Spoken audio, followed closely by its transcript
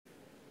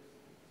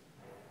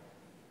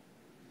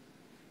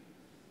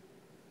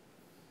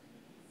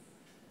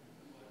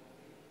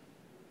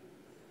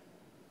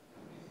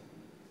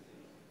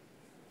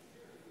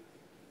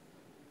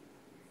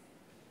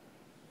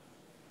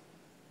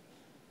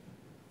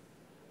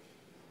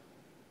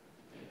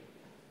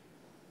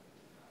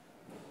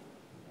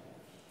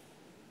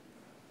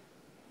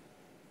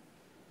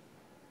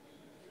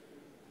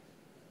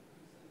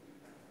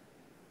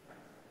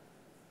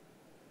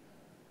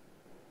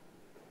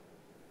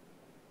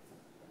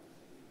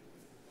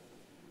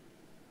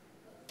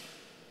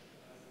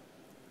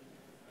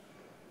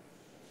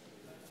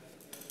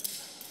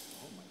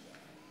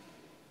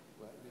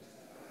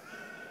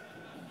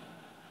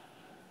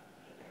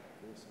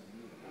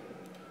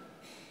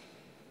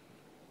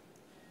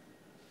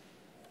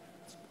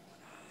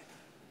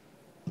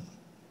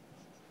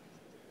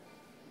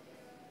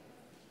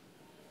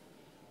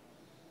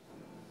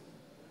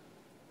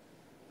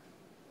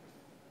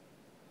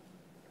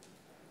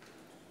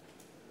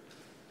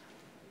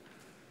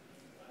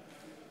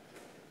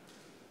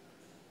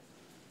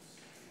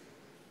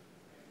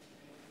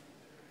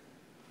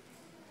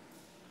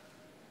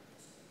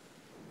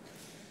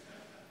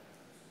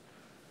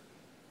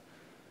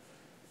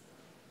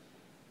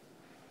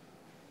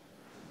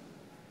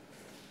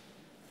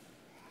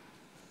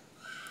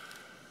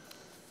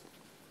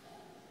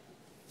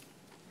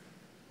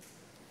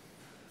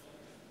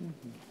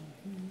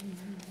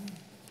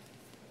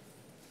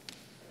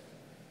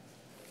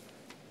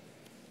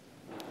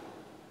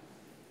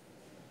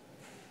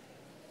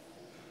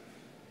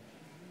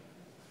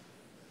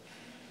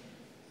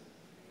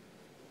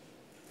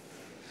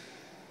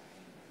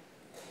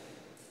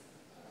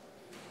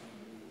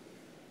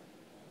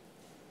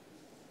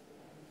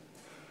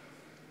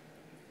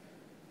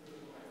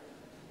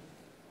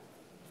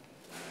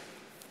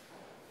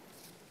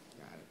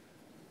Got it.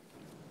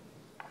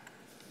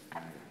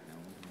 Got it. No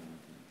one.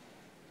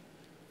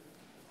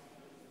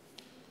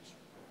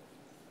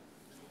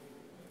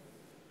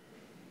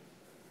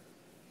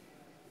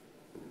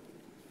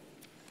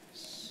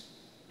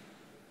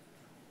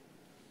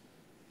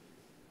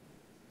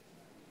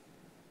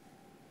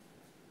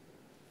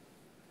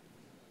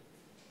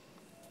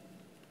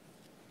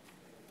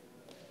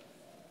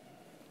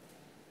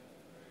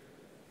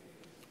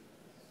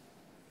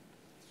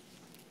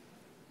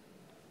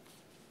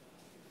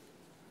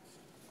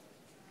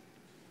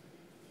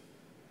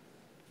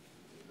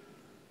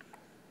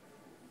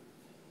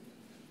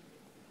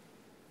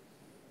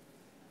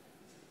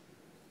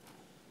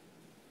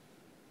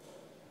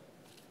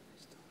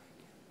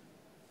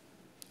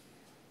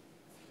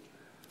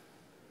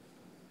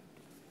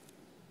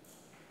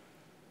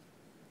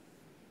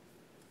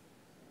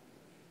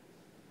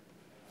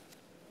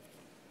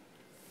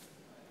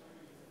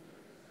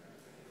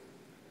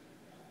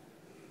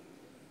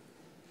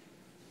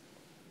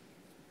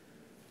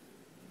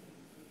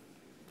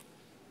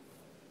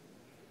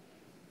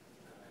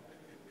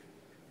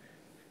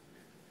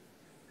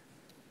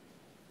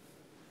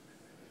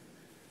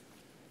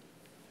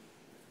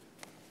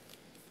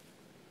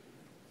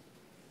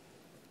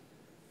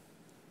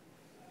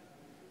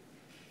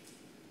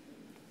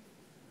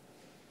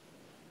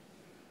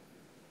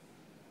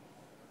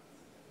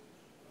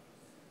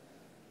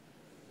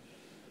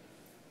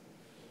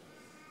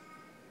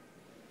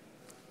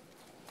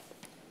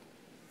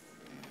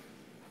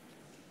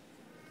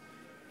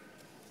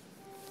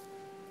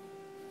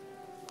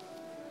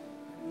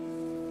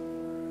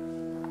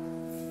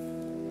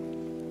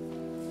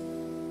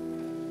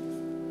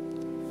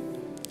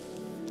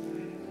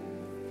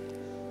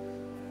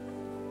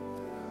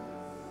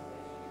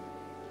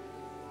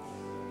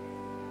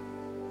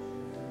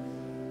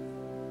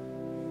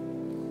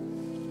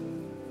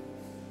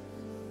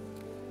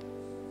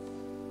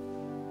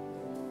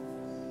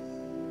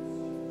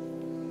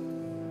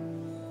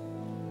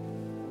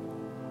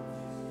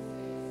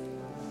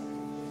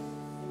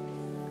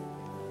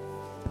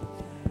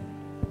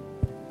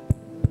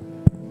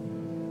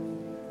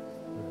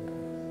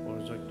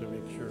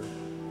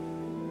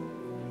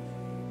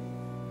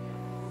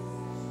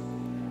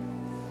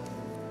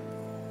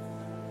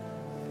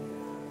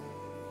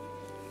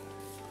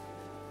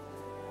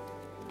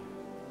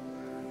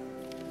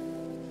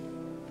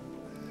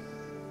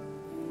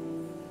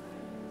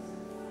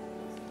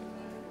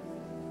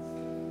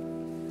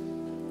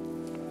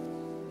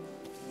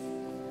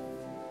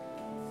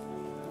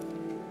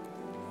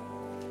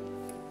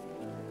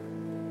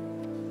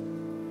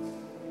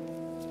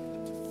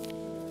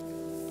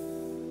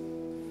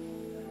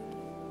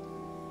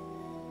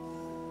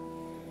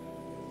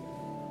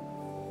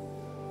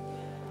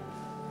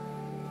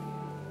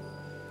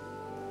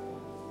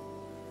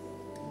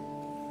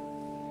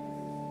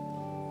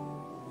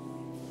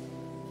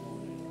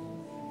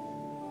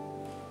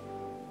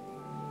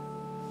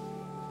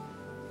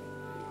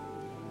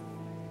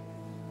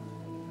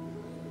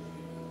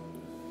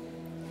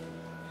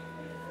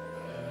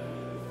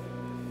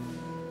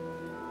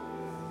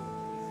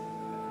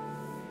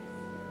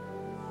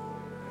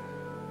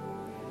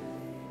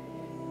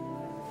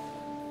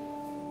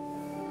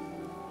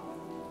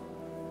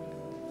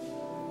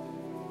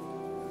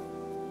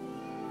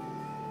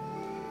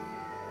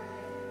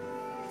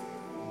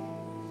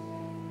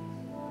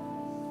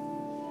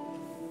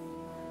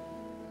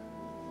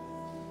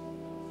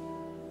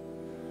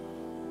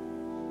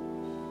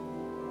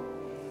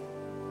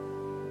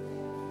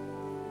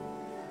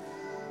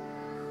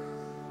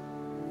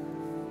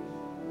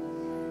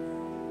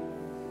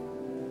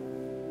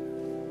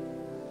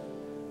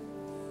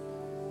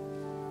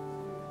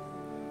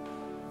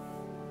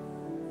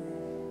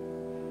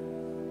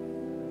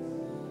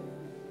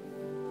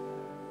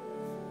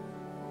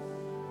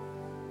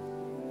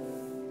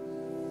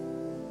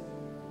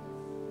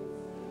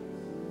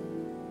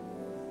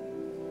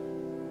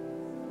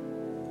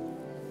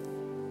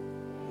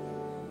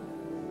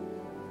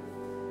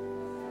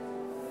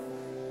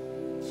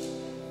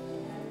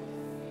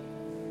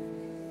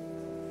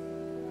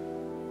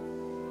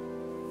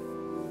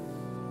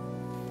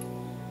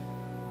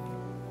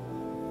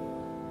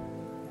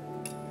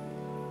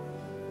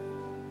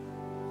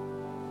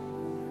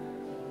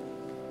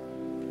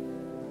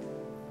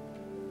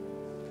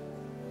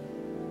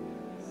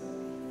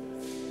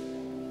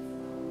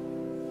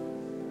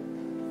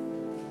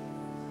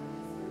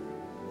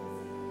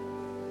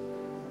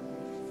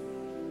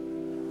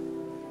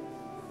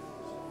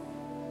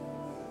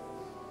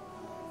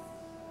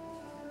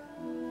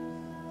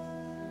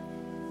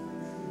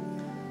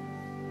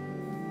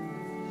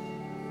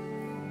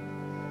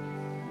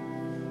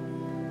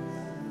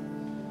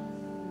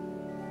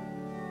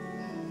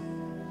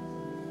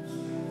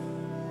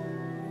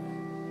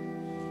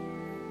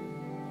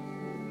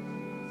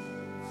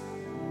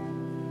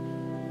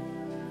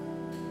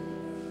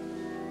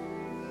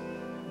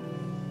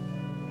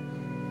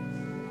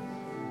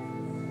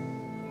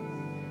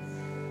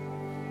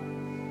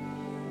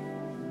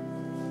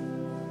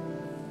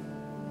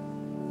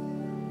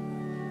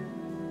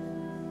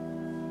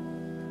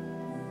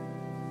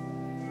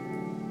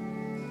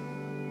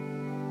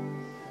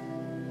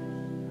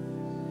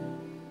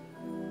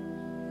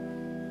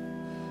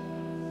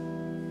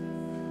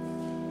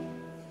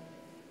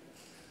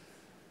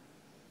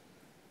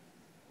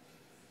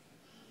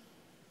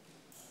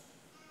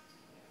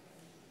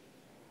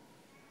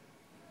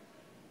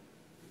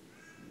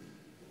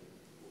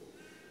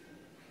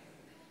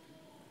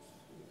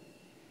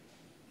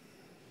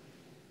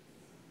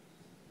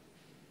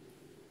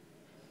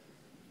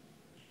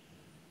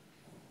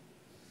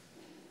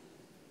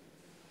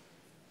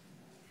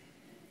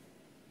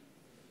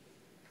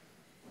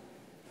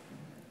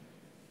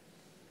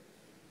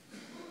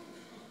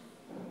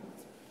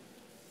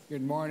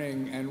 Good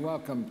morning and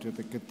welcome to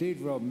the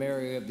Cathedral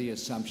Mary of the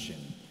Assumption.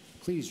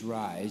 Please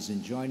rise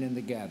and join in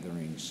the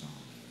gathering song.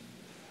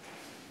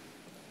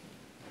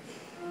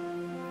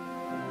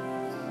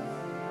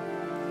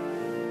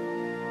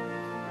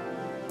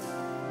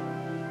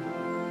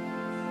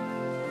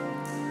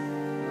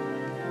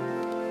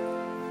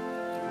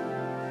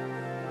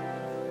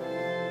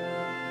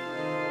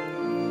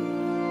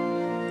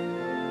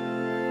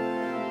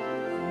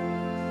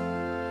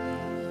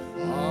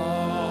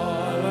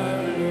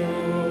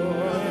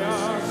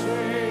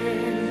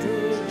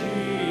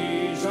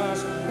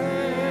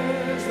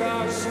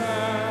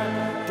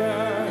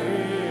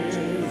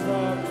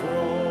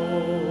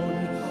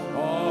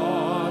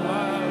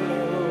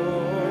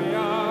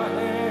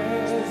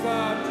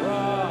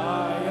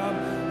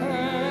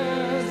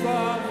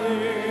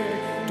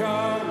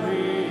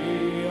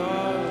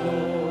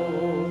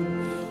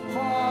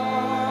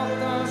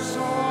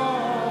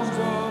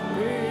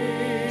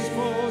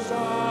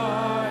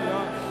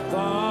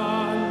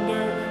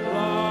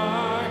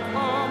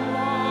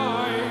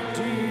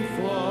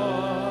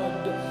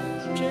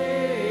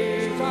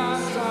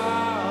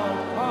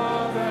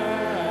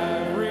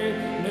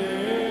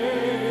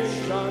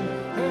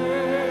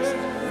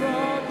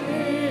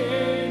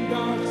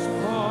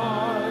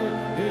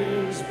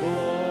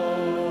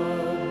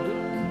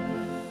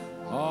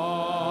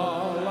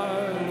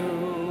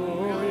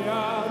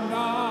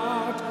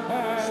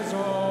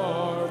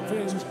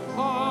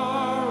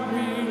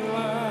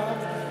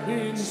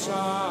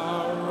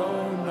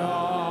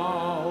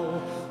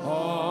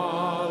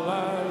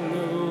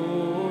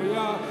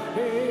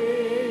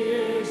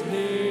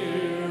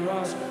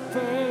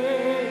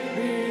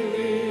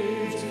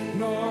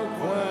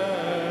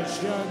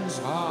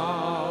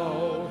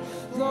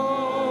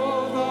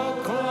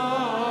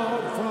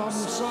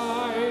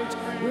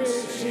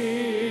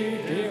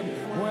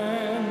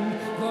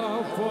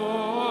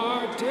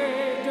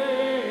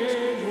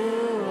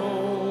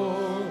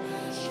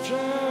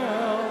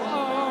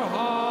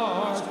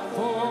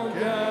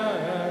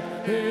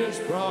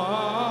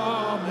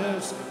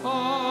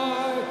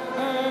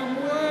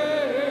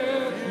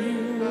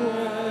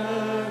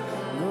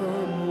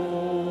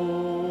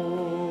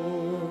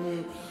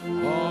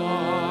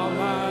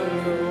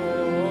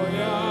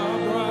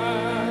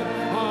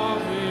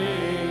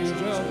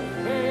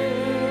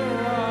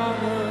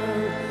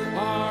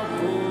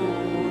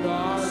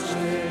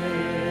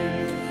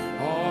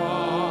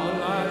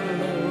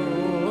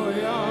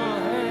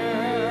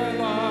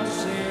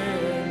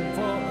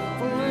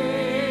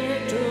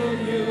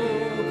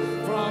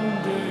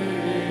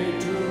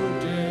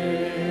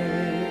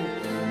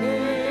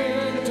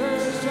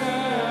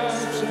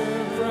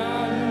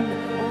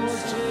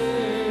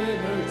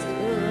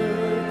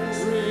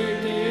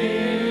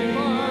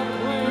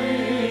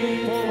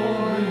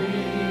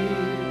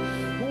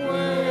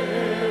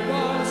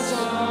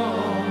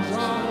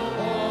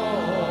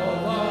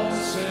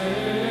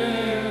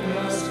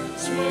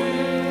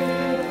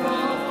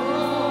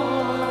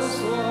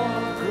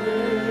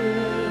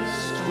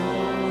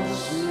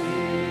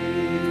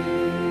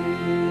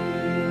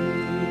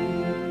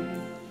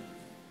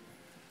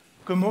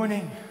 Good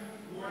morning.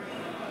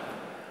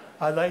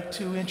 I'd like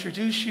to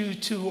introduce you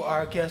to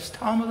our guest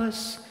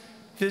homilist,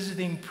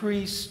 visiting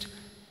priest,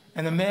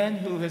 and a man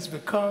who has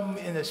become,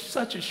 in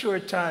such a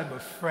short time, a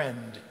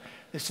friend.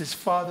 This is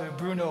Father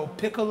Bruno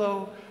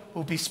Piccolo, who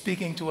will be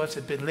speaking to us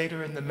a bit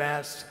later in the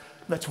Mass.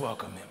 Let's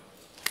welcome him.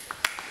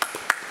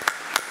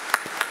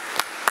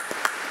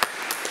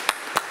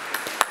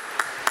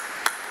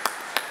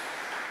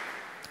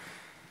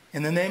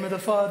 In the name of the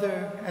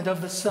Father, and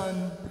of the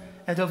Son,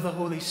 and of the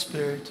Holy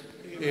Spirit.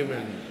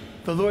 Amen.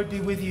 The Lord be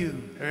with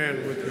you.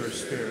 And with your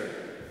spirit.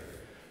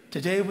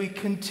 Today we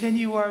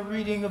continue our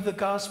reading of the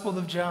Gospel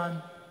of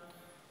John,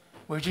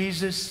 where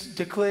Jesus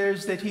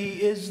declares that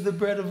he is the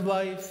bread of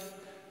life.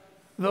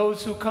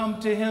 Those who come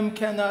to him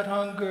cannot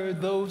hunger.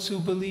 Those who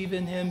believe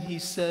in him, he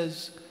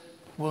says,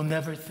 will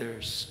never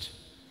thirst.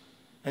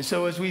 And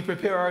so as we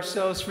prepare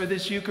ourselves for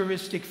this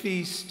Eucharistic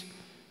feast,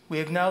 we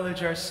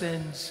acknowledge our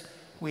sins.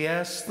 We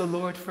ask the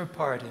Lord for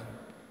pardon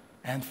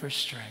and for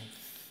strength.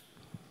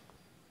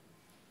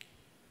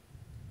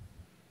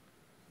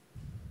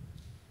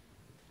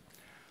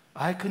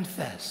 I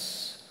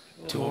confess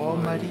to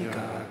Almighty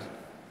God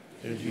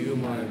and you,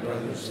 my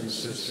brothers and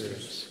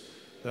sisters,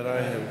 that I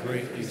have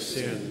greatly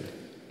sinned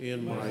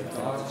in my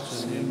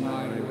thoughts and in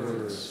my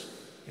words,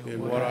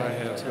 in what I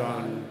have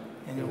done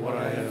and in what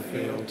I have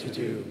failed to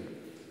do,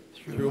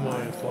 through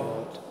my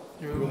fault,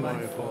 through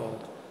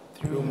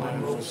my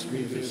most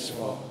grievous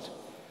fault.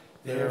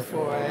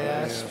 Therefore I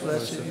ask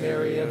Blessed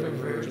Mary, ever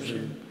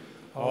Virgin,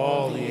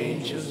 all the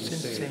angels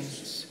and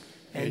saints,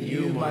 and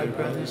you, my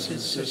brothers and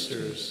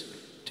sisters,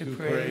 to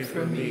pray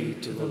for me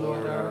to the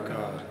Lord our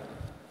God.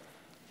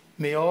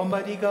 May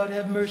Almighty God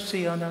have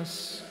mercy on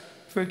us,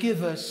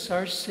 forgive us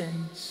our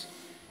sins,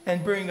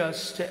 and bring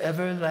us to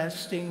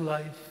everlasting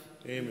life.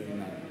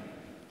 Amen.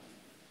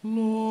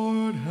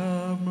 Lord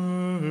have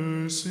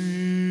mercy.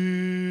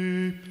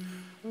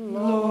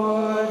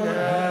 Lord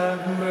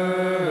have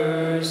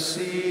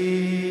mercy.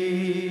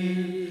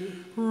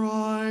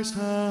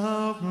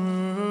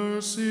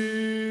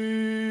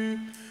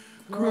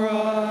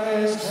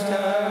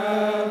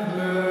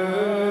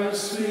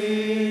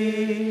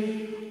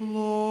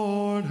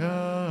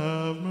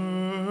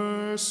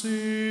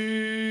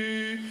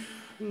 mercy.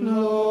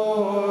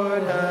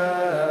 Lord,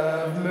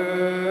 have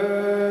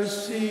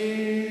mercy.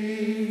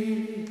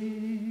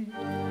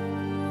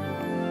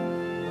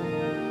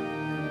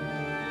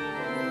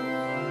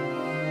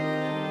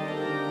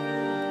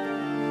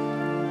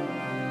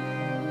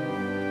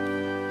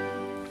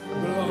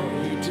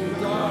 Glory to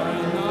God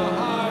in the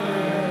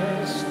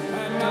highest,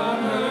 and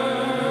on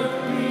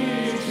earth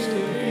peace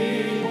to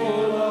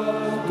people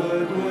of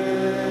good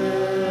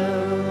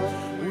will.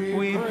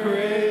 We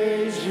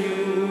praise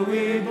you,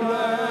 we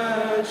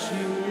bless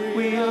you,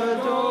 we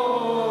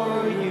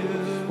adore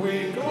you,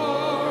 We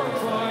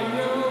glorify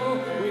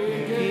you,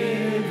 we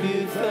give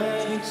you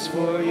thanks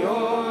for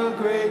your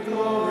great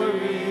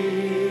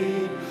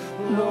glory.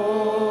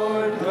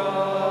 Lord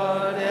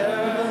God,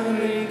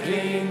 heavenly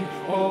King,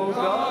 O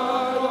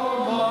God,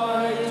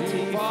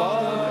 Almighty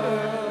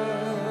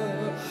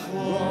Father.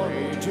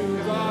 Glory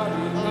to God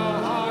in the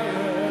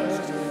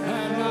highest,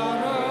 and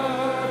on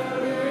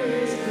earth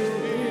peace to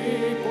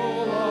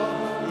people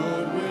of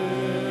good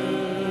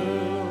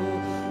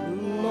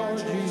will. Lord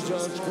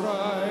Jesus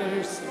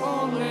Christ,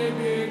 only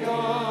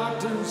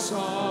begotten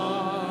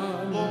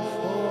Son,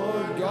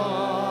 Lord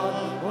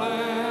God,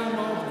 Lamb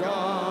of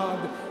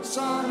God,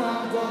 Son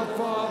of the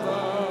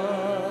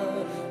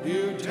Father,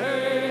 you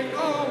take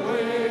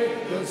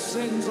away the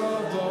sins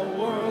of the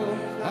world,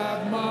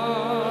 have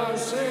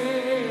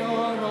mercy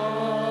on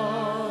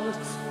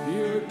us.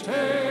 You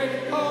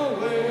take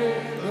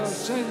away the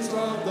sins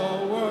of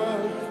the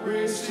world,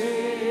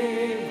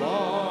 receive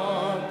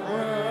our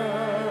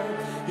prayer.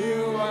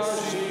 You are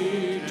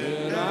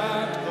seated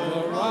at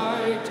the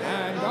right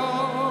hand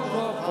of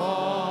the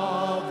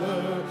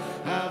Father,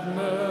 have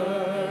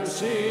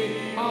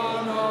mercy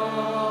on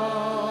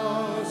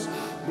us.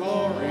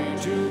 Glory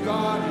to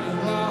God in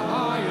the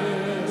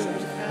highest,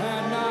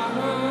 and on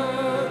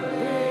earth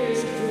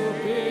peace to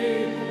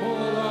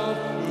people of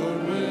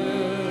good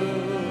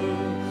will.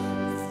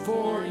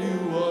 For you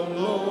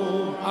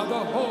alone are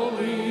the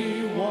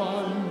Holy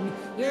One,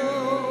 you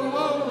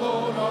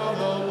alone are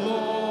the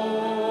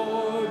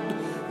Lord,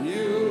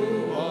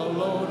 you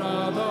alone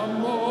are the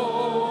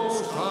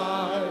Most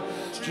High,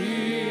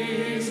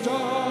 Jesus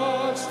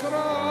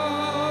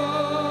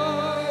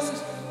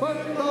Christ,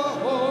 with the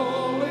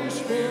Holy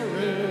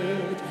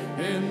Spirit,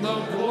 in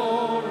the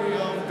glory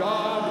of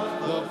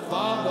God the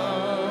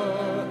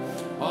Father.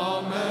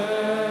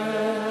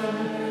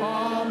 Amen.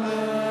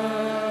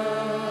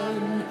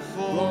 Amen.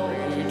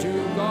 Glory to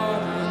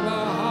God in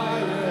the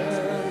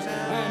highest,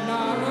 and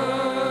on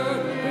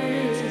earth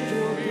peace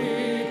to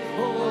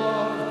people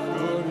of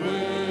good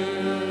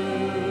will.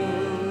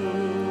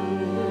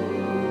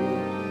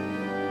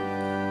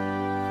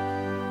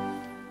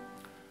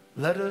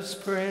 Let us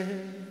pray.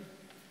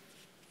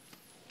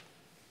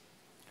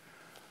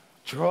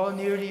 Draw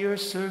near to your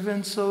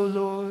servants, O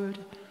Lord,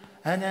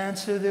 and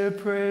answer their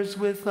prayers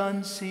with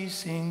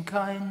unceasing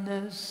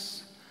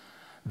kindness,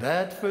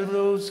 that for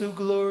those who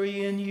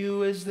glory in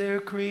you as their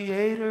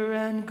Creator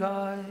and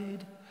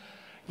Guide,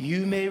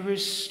 you may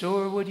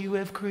restore what you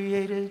have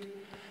created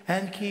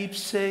and keep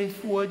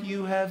safe what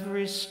you have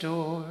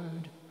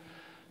restored.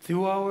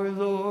 Through our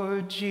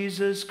Lord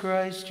Jesus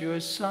Christ, your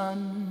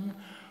Son,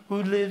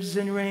 who lives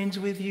and reigns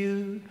with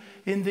you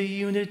in the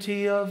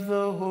unity of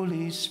the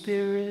Holy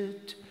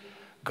Spirit,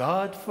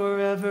 God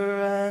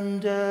forever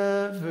and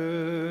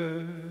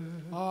ever.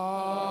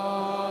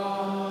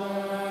 Amen.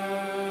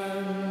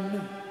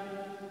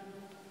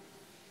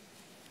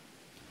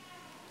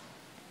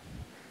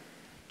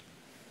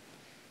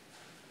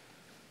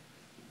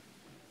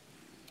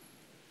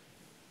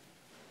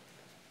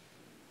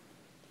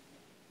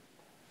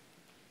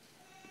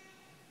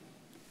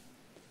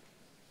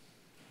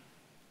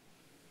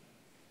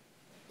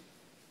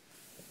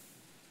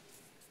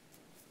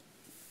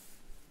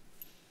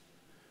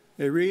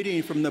 A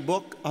reading from the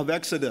book of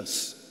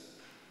Exodus.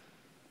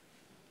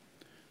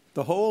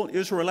 The whole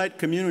Israelite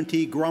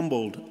community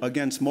grumbled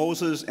against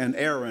Moses and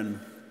Aaron.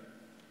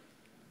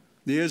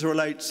 The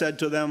Israelites said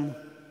to them,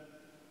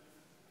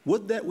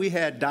 "Would that we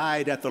had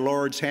died at the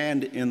Lord's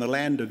hand in the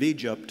land of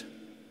Egypt,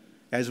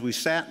 as we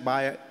sat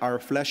by our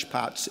flesh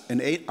pots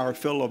and ate our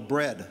fill of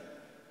bread.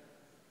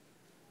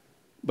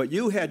 But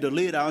you had to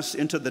lead us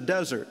into the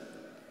desert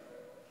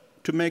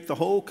to make the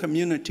whole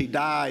community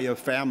die of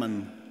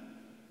famine."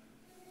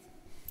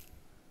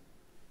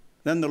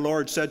 Then the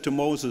Lord said to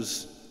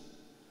Moses,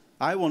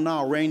 "I will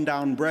now rain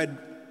down bread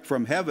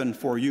from heaven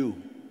for you.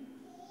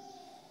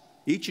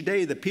 Each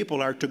day the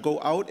people are to go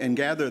out and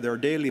gather their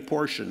daily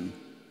portion.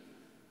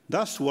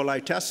 Thus will I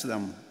test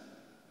them,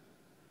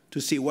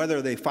 to see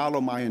whether they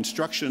follow my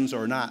instructions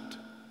or not.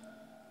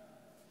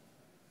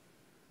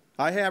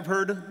 I have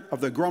heard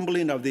of the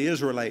grumbling of the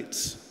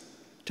Israelites.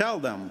 Tell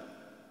them,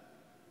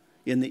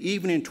 in the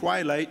evening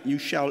twilight you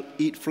shall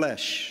eat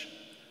flesh,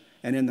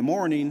 and in the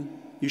morning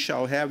you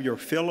shall have your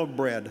fill of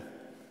bread,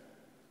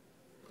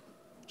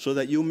 so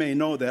that you may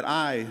know that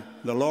I,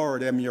 the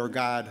Lord, am your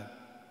God."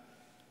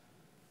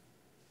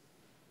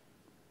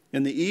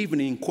 In the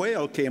evening,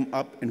 quail came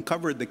up and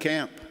covered the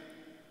camp.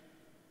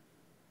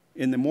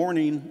 In the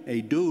morning,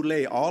 a dew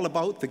lay all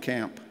about the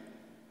camp.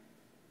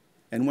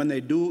 And when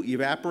the dew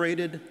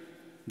evaporated,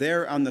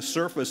 there on the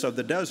surface of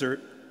the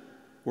desert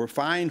were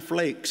fine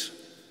flakes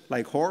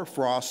like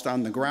hoarfrost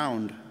on the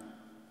ground.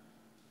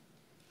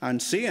 On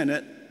seeing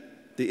it,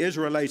 the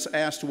Israelites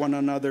asked one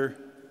another,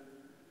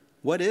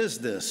 "What is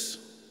this?"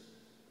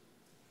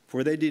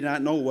 For they did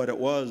not know what it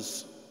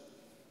was.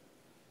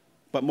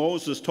 But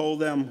Moses told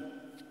them,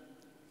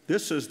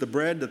 "This is the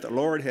bread that the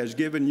Lord has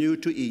given you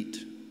to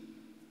eat."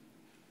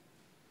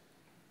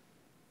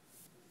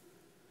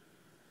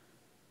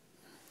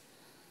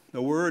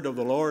 The word of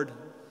the Lord.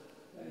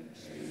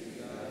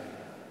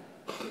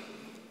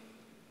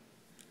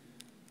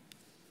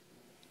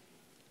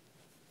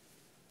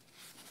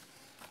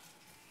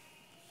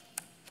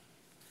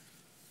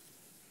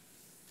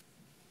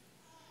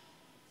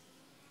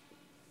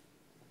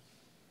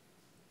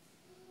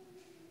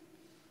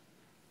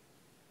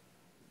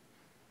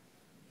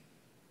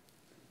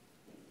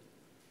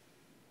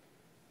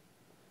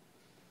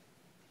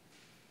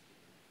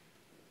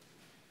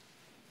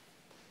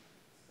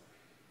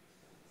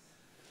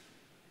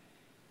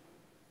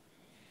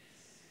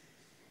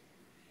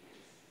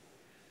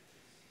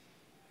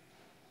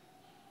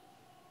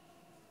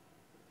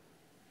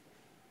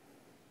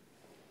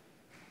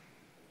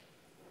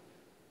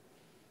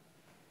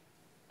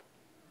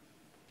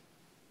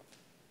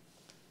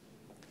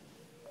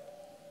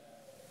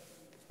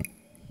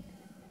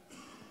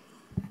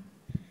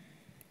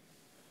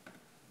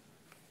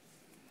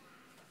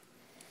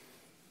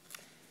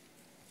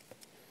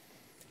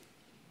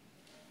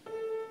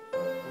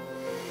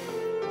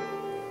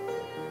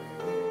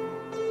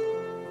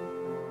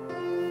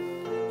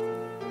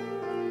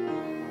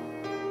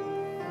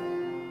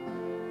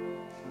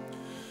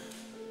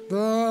 The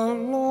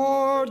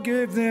Lord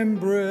gave them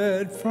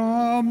bread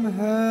from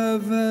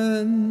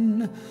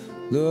heaven.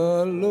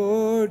 The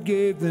Lord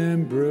gave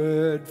them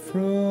bread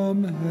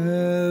from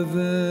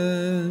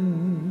heaven.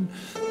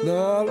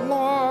 The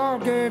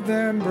Lord gave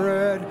them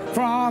bread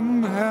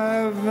from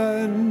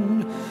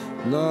heaven.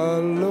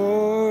 The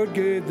Lord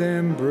gave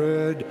them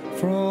bread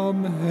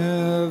from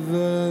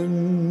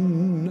heaven.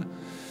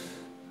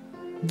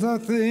 The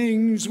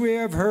things we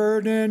have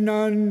heard and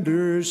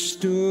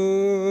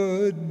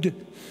understood,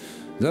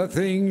 the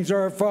things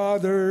our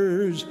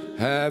fathers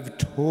have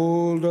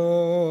told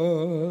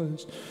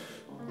us,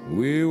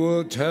 we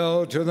will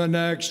tell to the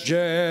next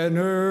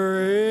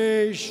generation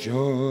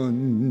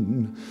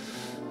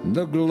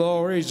the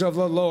glories of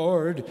the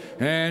Lord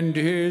and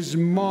his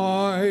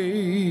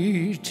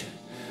might,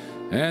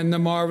 and the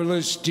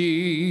marvelous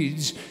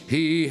deeds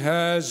he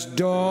has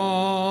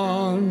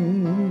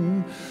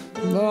done.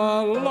 The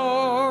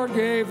Lord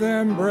gave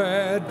them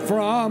bread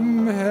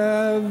from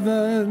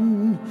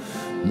heaven.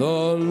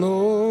 The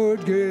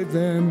Lord gave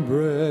them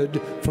bread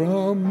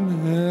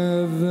from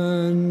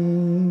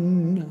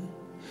heaven.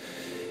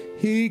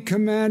 He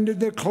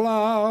commanded the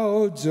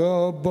clouds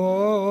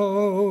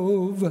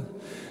above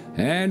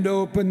and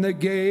opened the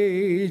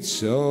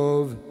gates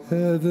of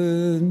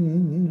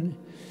heaven.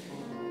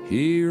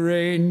 He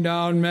rained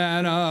down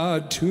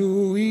manna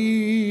to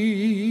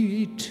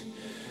eat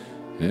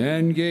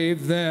and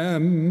gave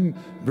them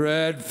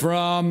bread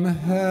from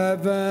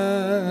heaven.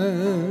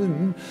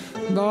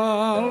 The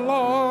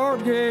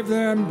Lord gave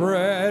them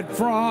bread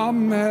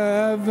from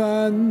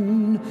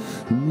heaven.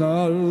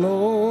 The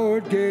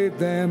Lord gave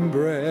them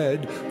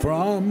bread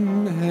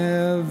from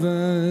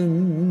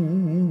heaven.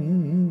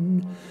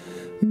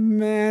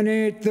 Man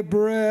ate the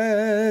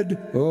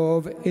bread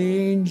of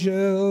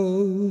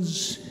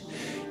angels.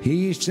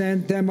 He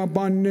sent them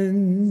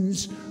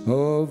abundance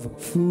of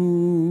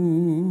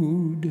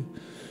food.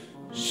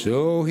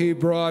 So he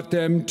brought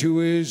them to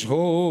his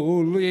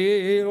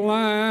holy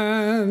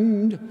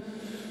land,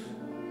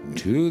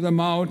 to the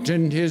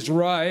mountain his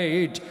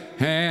right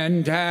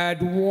hand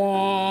had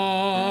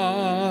won.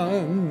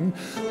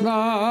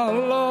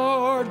 The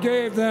Lord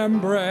gave them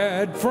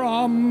bread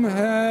from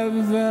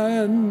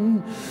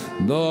heaven.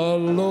 The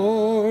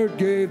Lord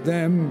gave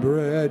them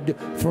bread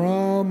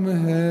from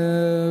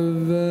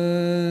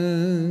heaven.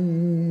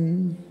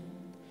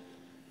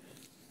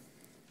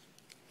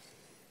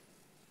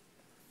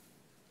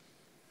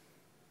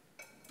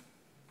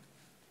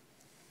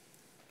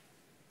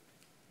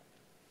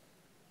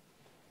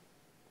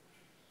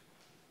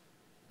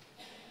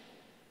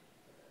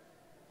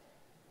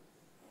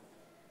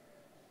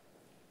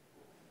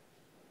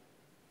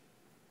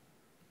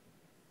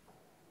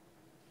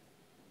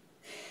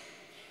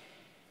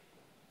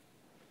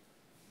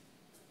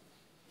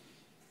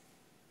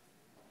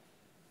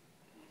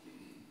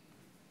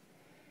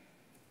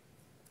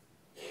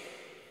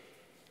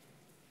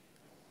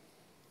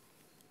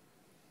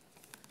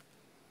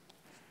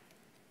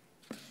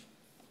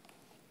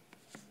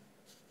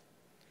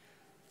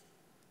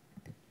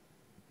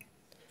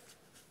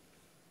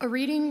 A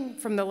reading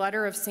from the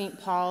letter of St.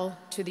 Paul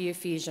to the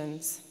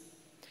Ephesians.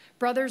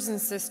 Brothers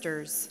and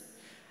sisters,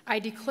 I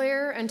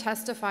declare and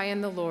testify in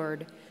the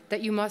Lord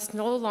that you must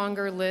no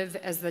longer live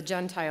as the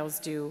Gentiles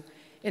do,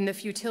 in the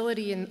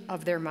futility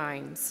of their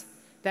minds.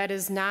 That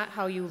is not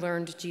how you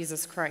learned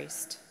Jesus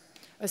Christ,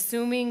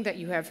 assuming that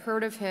you have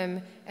heard of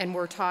him and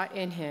were taught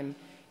in him,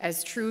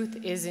 as truth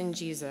is in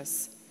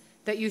Jesus,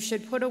 that you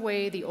should put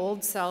away the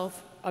old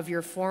self of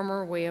your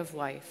former way of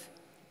life,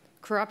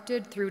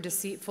 corrupted through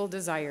deceitful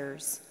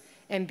desires,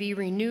 and be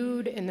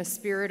renewed in the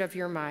spirit of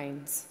your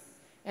minds,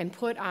 and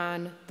put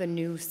on the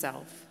new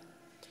self,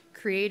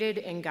 created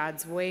in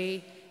God's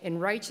way in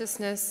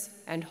righteousness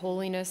and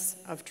holiness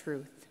of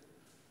truth.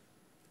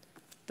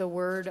 The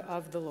word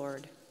of the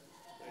Lord.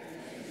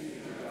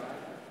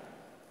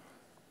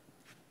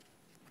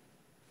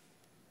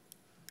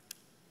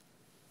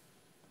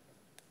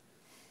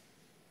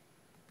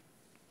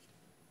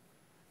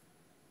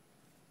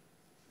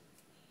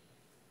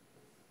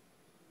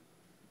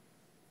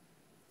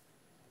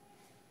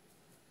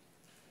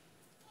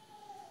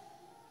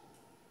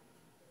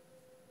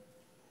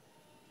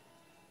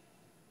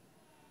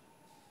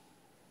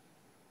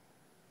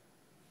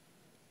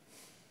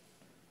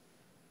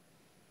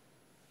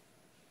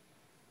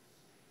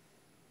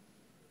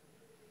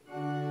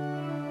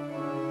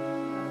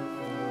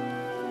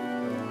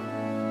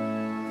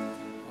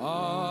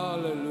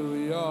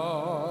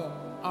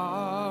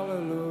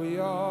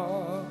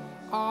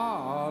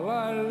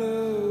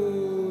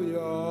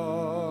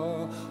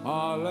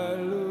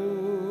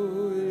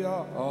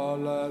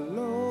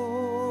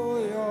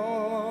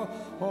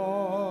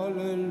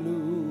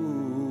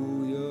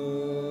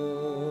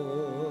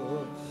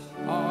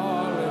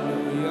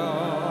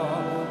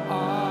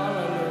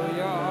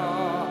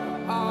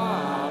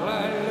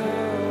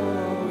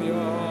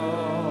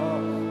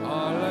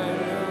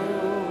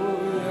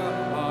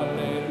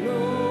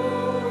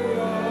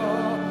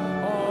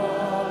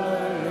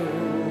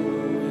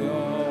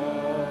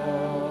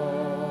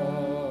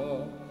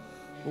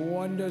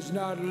 Does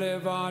not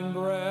live on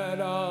bread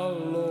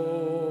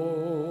alone,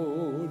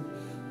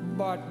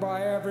 but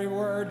by every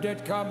word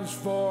that comes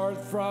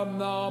forth from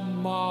the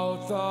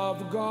mouth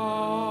of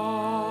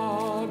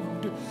God.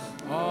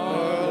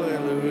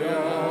 Hallelujah,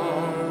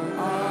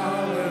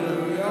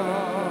 hallelujah,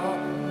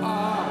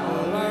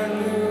 hallelujah,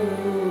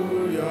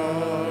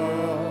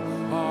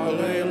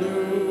 hallelujah,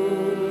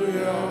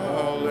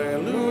 hallelujah,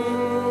 hallelujah.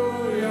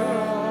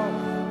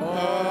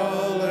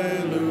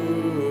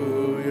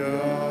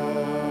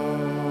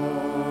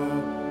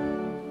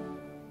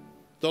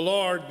 The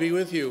Lord be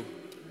with you.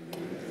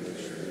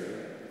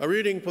 A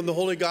reading from the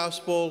Holy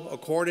Gospel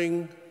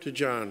according to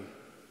John.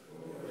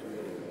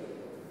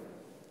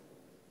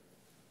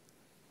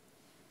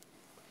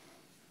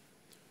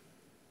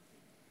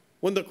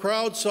 When the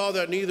crowd saw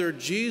that neither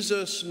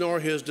Jesus nor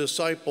his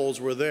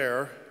disciples were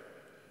there,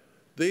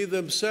 they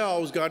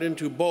themselves got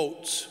into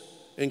boats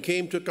and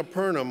came to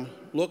Capernaum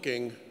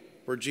looking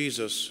for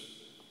Jesus.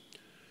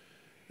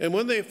 And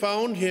when they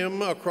found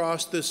him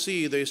across the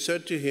sea, they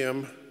said to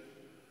him,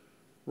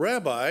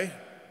 "Rabbi,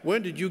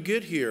 when did you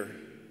get here?"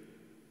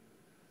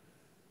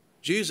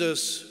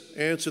 Jesus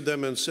answered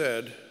them and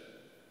said,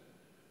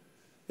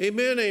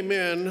 "Amen,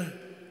 amen,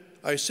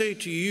 I say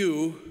to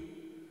you,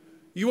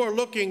 you are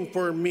looking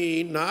for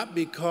me not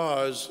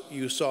because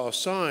you saw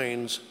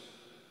signs,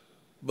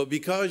 but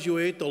because you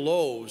ate the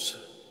loaves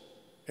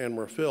and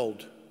were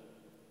filled.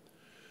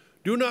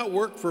 Do not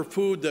work for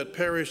food that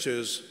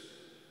perishes,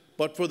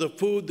 but for the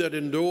food that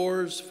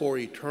endures for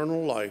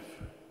eternal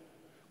life,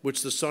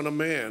 which the Son of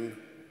Man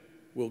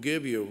will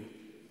give you.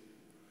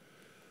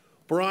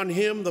 For on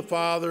him the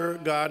Father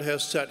God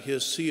has set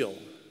his seal."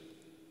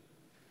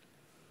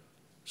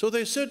 So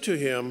they said to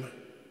him,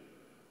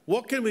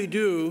 "What can we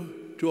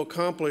do to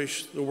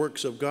accomplish the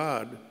works of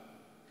God?"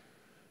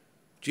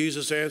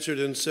 Jesus answered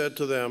and said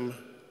to them,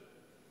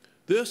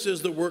 "This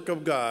is the work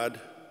of God,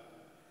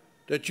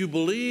 that you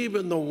believe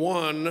in the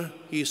one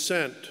he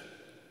sent."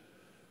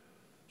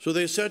 So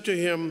they said to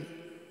him,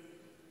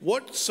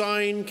 "What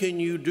sign can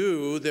you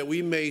do that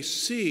we may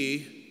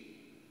see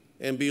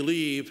and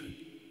believe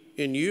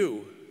in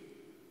you?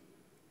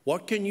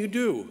 What can you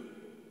do?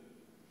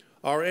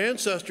 Our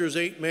ancestors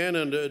ate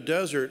manna in the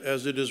desert,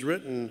 as it is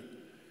written,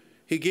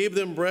 he gave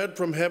them bread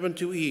from heaven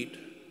to eat."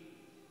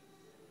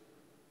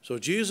 So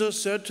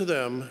Jesus said to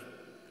them,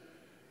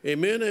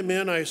 "Amen,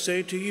 amen, I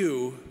say to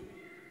you,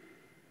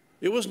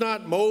 it was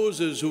not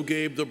Moses who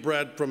gave the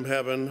bread from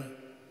heaven.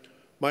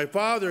 My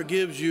Father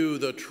gives you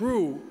the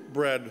true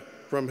bread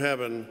from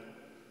heaven.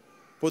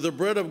 For the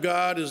bread of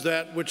God is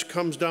that which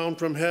comes down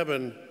from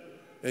heaven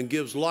and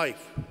gives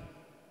life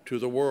to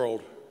the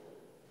world."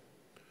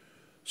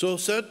 So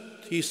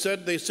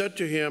they said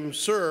to him,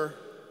 "Sir,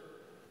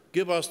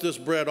 give us this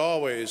bread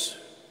always."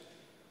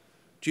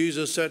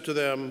 Jesus said to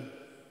them,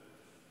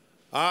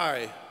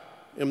 "I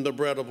am the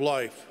bread of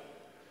life.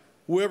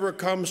 Whoever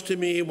comes to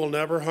me will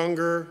never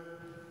hunger,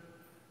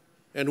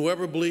 and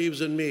whoever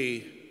believes in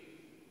me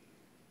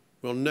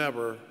will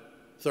never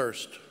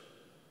thirst."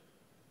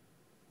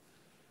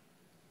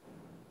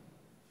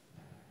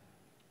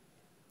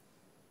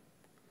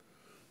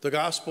 The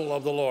Gospel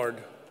of the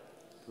Lord.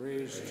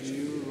 Praise to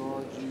you,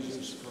 Lord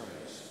Jesus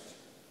Christ.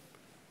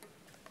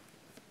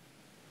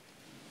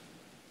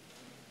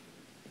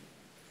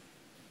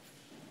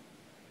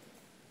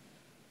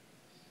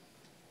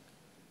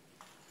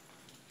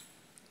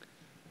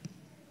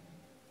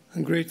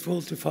 I'm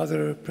grateful to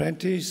Father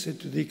Prentice and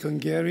to Deacon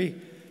Gary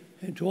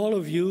and to all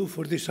of you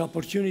for this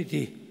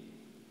opportunity.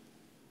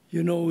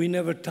 You know, we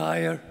never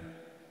tire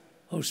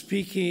of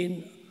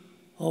speaking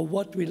of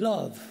what we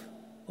love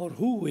or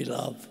who we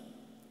love.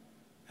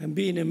 And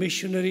being a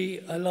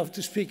missionary, I love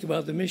to speak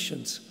about the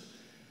missions.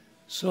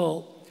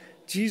 So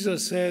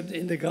Jesus said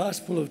in the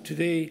gospel of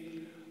today,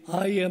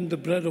 I am the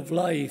bread of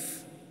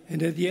life.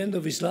 And at the end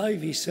of his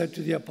life, he said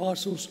to the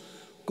apostles,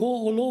 go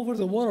all over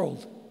the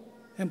world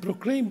and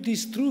proclaim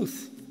this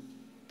truth,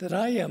 that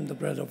I am the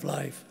bread of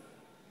life.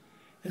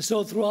 And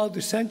so throughout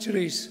the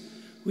centuries,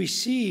 we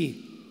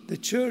see the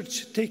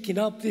church taking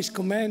up this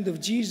command of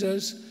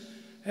Jesus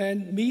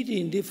and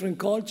meeting different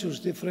cultures,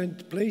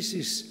 different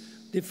places,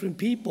 different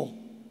people.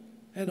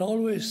 And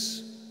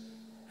always,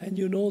 and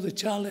you know the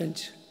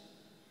challenge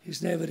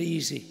is never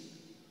easy.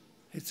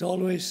 It's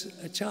always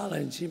a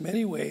challenge in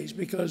many ways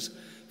because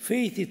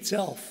faith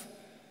itself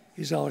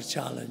is our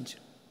challenge.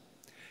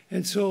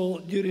 And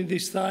so during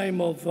this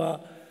time of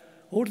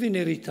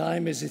ordinary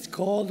time, as it's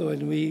called,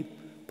 when we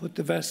put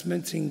the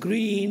vestments in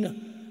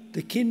green,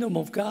 the kingdom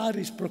of God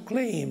is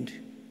proclaimed.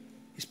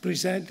 It's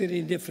presented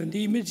in different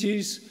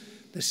images,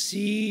 the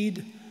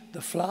seed,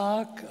 the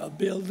flock, a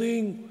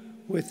building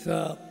with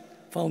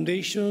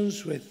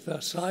foundations, with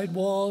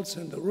sidewalls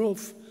and the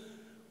roof,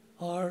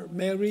 our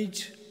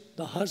marriage,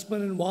 the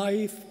husband and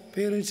wife,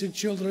 parents and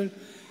children.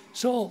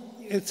 So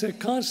it's a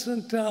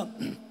constant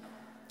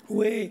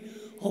way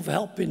of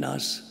helping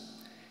us.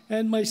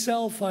 And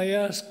myself, I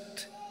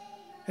asked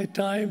at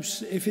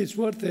times if it's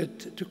worth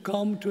it to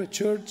come to a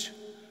church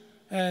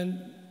and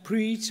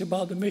preach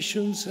about the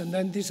missions and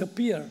then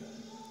disappear.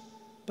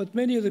 But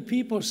many of the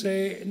people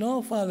say,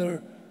 no,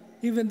 Father,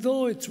 even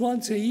though it's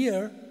once a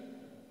year,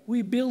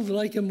 we build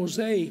like a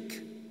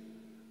mosaic.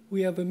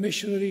 We have a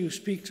missionary who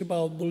speaks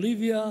about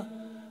Bolivia,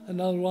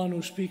 another one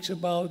who speaks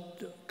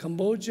about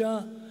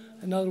Cambodia,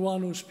 another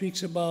one who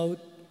speaks about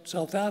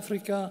South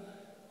Africa,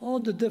 all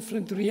the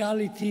different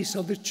realities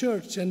of the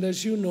church. And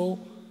as you know,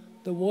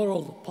 the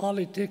world,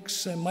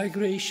 politics and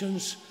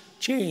migrations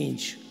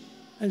change.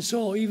 And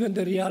so even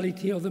the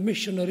reality of the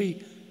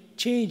missionary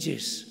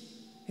changes.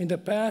 In the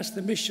past,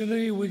 the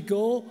missionary would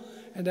go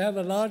and have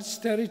a large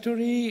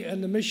territory,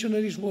 and the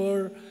missionaries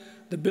were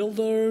the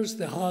builders,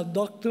 the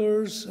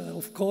doctors,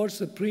 of course,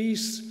 the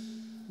priests.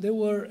 They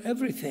were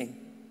everything.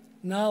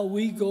 Now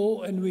we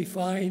go and we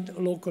find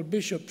local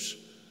bishops,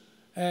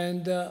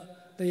 and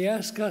they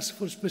ask us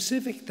for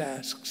specific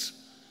tasks.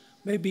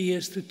 Maybe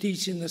it's to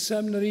teach in the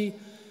seminary,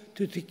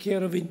 to take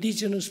care of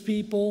indigenous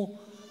people,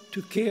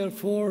 to care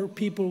for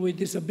people with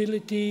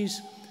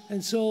disabilities.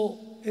 And so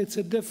it's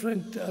a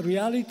different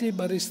reality,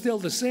 but it's still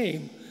the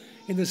same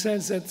in the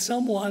sense that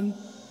someone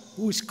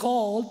who is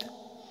called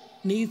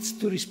needs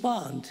to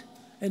respond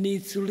and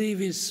needs to leave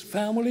his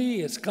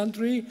family, his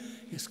country,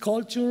 his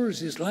culture,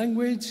 his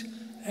language,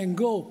 and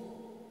go.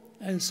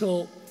 And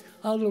so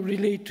I'll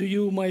relate to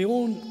you my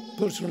own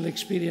personal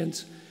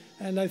experience,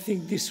 and I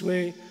think this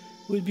way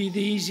will be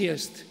the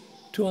easiest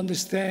to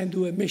understand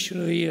who a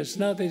missionary is.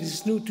 Not that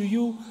it's new to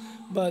you,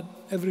 but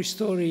every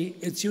story,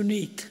 it's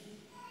unique.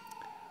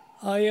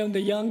 I am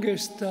the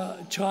youngest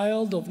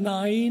child of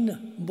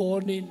 9,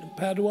 born in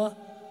Padua,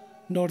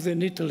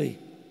 northern Italy.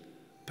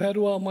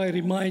 Padua might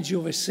remind you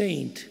of a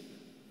saint.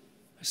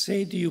 A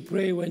saint you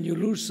pray when you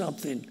lose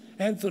something.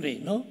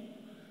 Anthony, no?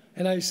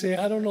 And I say,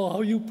 I don't know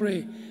how you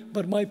pray,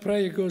 but my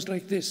prayer goes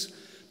like this.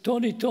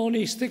 Tony,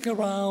 Tony, stick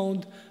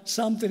around.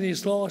 Something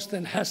is lost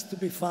and has to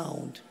be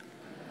found.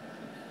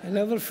 It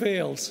never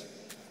fails.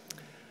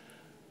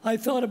 I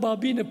thought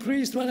about being a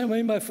priest when I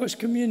made my first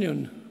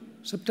communion,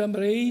 September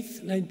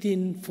 8th,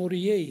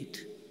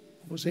 1948.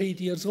 I was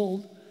 8 years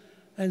old.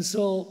 And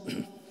so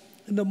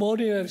in the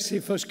morning, I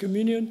received first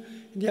communion.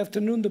 In the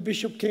afternoon, the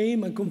bishop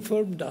came and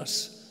confirmed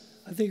us.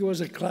 I think it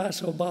was a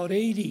class of about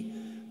 80,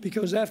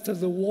 because after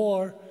the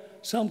war,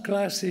 some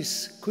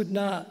classes could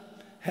not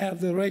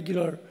have the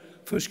regular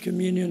first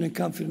communion and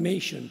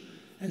confirmation.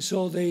 And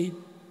so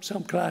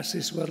some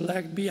classes were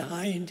lagged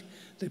behind.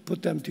 They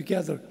put them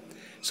together.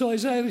 So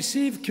as I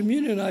received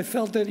communion, I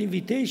felt that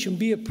invitation,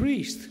 be a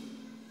priest.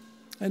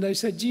 And I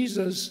said,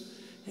 Jesus,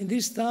 in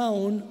this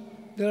town,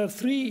 there are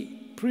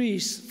 3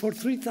 priests for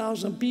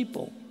 3,000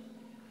 people.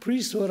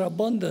 Priests were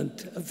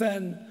abundant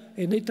then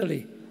in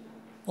Italy.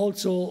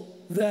 Also,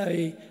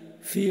 they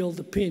feel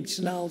the pinch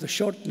now, the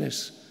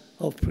shortness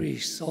of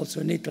priests,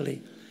 also in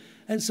Italy.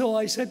 And so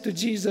I said to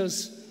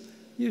Jesus,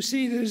 you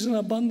see, there is an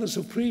abundance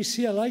of priests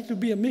here. I'd like to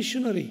be a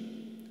missionary.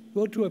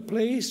 Go to a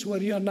place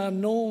where you are not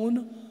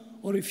known,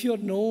 or if you're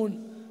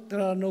known, there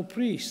are no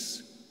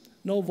priests,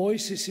 no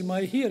voices in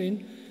my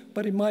hearing.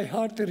 But in my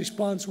heart, the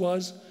response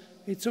was,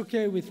 it's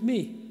okay with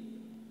me.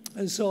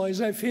 And so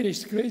as I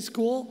finished grade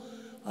school,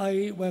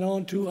 I went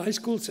on to high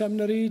school,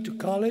 seminary, to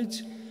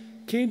college,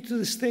 came to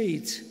the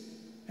States,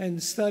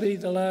 and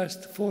studied the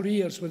last 4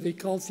 years, what they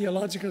call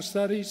theological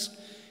studies,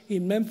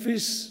 in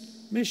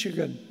Memphis,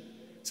 Michigan.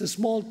 It's a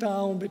small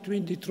town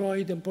between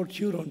Detroit and Port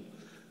Huron.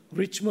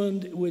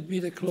 Richmond would be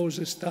the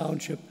closest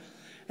township.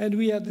 And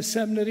we had the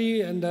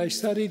seminary, and I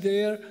studied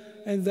there,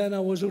 and then I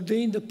was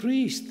ordained a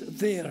priest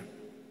there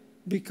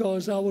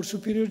because our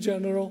Superior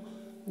General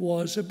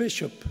was a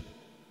bishop.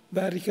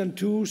 Vatican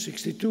II,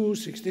 62,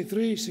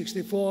 63,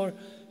 64,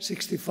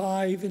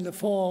 65 in the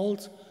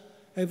falls.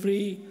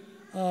 Every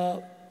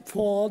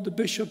fall, the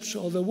bishops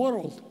of the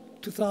world,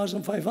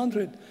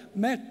 2,500,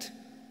 met,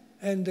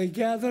 and they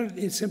gathered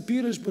in St.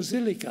 Peter's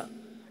Basilica.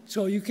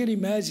 So you can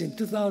imagine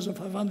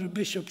 2,500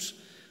 bishops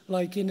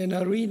like in an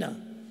arena.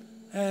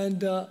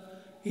 And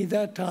in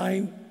that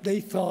time, they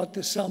thought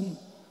that some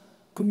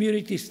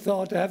communities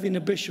thought having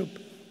a bishop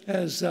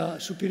as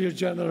Superior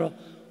General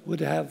would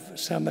have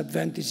some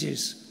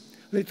advantages.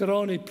 Later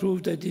on, it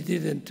proved that he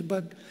didn't.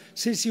 But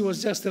since he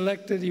was just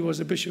elected, he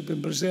was a bishop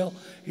in Brazil,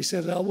 he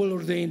said, I will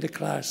ordain the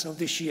class of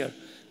this year.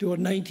 There were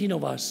 19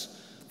 of us,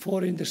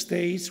 4 in the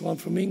States, 1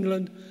 from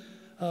England,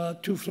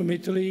 2 from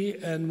Italy,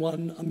 and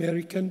 1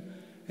 American,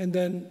 and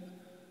then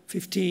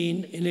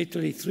 15 in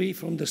Italy, 3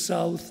 from the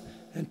South,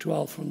 and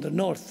 12 from the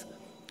North.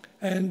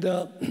 And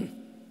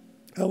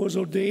I was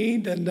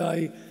ordained, and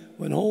I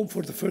went home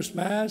for the first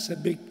Mass, a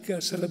big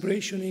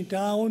celebration in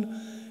town,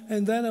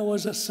 and then I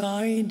was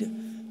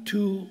assigned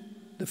to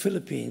the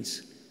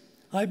Philippines.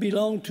 I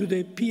belong to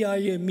the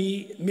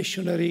PIME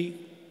Missionary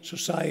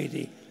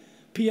Society.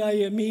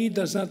 PIME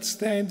does not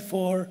stand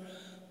for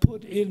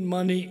put in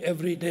money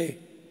every day.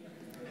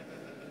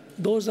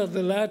 Those are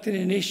the Latin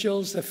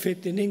initials that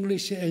fit in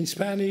English, in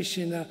Spanish,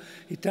 in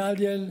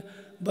Italian,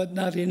 but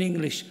not in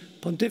English.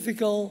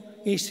 Pontifical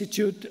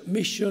Institute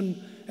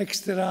Mission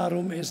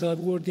Exterrarum is a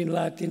word in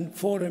Latin,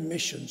 foreign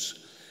missions.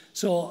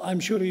 So I'm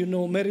sure you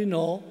know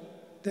Merino.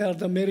 They are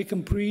the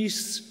American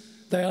priests,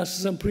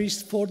 diocesan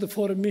priests for the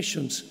foreign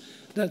missions.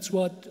 That's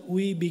what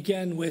we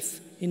began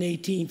with in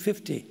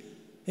 1850.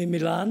 In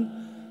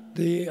Milan,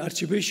 the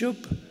Archbishop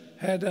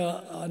had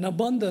an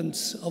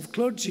abundance of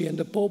clergy, and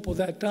the Pope of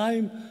that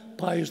time,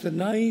 Pius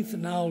IX,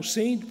 now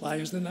Saint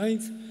Pius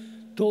IX,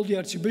 told the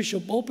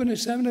Archbishop, open a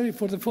seminary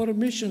for the foreign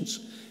missions,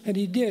 and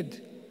he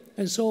did.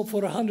 And so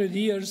for 100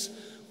 years,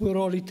 we were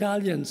all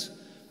Italians.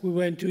 We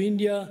went to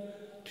India,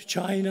 to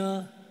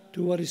China,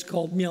 to what is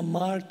called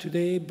Myanmar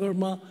today,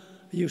 Burma,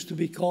 it used to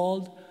be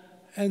called.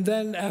 And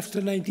then after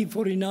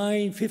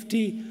 1949,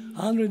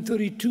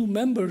 132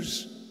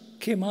 members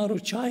came out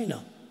of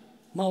China,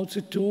 Mao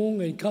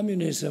Zedong and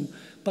communism.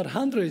 But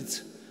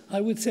hundreds, I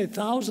would say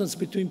thousands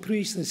between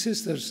priests and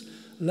sisters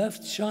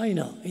left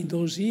China in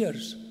those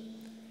years.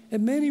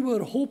 And many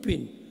were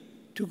hoping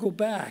to go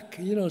back.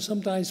 You know,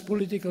 sometimes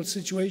political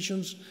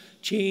situations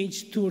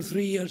change 2 or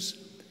 3 years.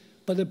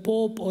 But the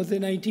Pope of the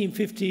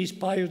 1950s,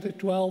 Pius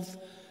XII,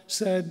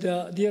 said,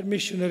 dear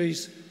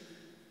missionaries,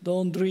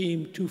 don't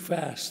dream too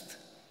fast.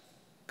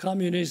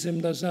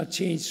 Communism does not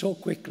change so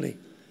quickly.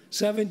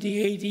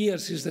 78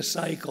 years is the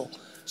cycle.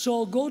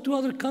 So go to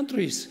other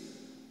countries.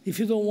 If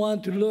you don't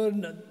want to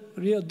learn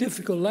real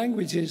difficult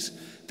languages,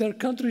 there are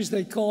countries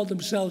that call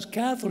themselves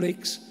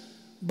Catholics,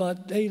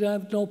 but they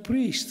have no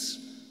priests.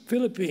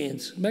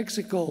 Philippines,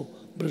 Mexico,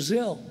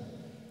 Brazil.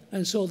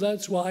 And so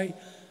that's why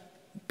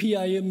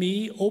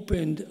PIME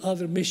opened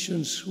other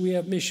missions. We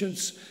have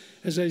missions,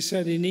 as I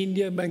said, in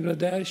India,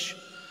 Bangladesh,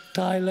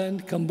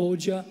 Thailand,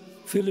 Cambodia,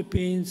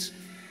 Philippines,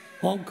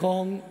 Hong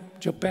Kong,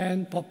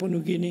 Japan, Papua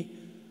New Guinea,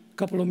 a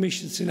couple of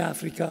missions in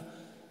Africa,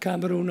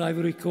 Cameroon,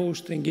 Ivory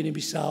Coast, and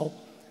Guinea-Bissau,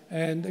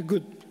 and a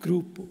good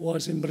group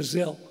was in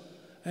Brazil,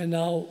 and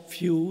now a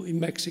few in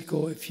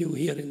Mexico, a few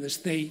here in the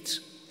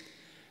States.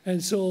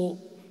 And so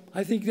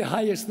I think the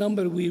highest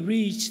number we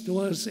reached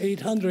was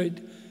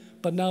 800,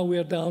 but now we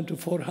are down to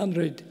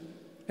 400.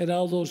 And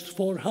all those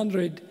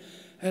 400,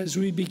 as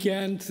we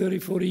began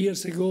 34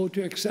 years ago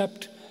to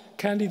accept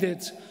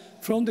candidates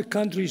from the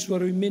countries where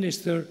we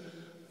minister,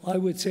 I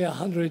would say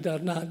 100 are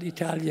not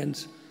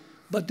Italians.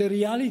 But the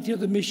reality of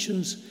the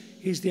missions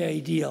is the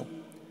ideal.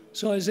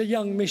 So as a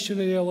young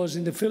missionary, I was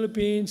in the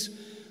Philippines.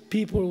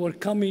 People were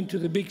coming to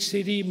the big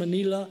city,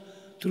 Manila,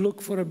 to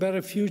look for a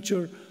better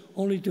future,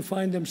 only to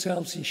find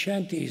themselves in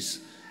shanties,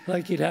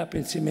 like it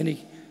happens in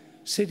many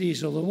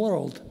cities of the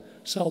world.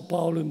 Sao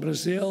Paulo in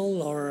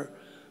Brazil, or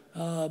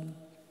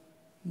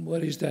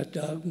what is that,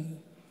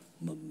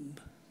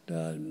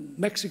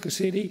 Mexico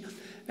City.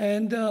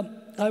 And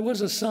I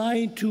was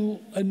assigned to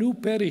a new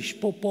parish.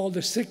 Pope Paul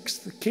VI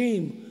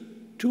came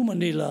to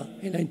Manila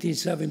in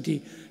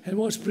 1970 and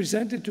was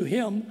presented to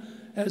him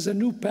as a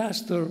new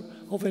pastor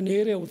of an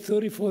area of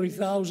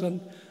 40,000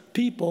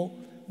 people,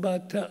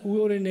 but we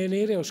were in an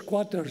area of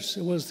squatters.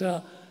 It was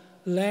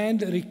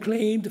land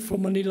reclaimed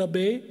from Manila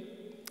Bay,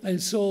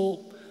 and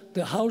so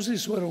the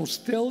houses were on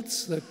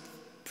stilts, the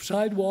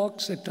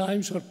sidewalks at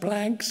times were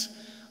planks.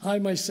 I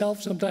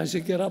myself, sometimes I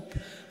get up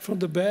from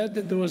the bed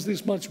and there was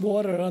this much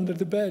water under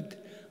the bed.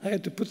 I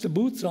had to put the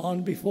boots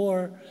on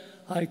before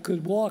I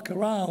could walk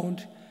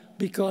around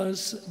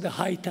because the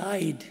high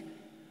tide.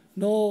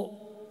 No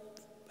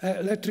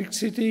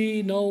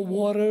electricity, no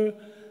water,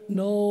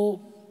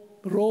 no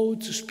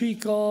road to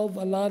speak of,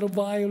 a lot of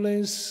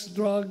violence,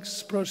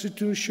 drugs,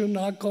 prostitution,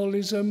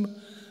 alcoholism.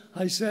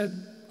 I said,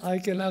 I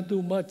cannot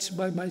do much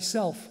by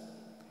myself.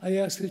 I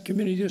asked the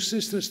community of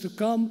sisters to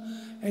come,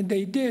 and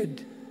they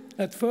did.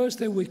 At first,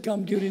 they would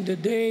come during the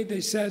day.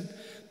 They said,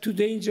 too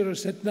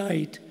dangerous at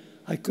night.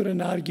 I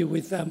couldn't argue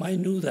with them. I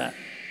knew that.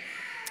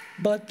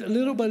 But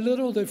little by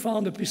little, they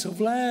found a piece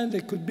of land. They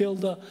could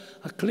build a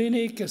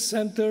clinic, a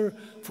center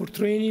for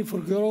training for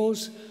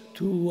girls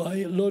to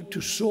learn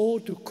to sew,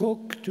 to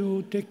cook,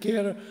 to take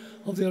care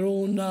of their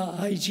own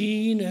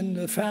hygiene and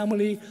the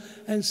family.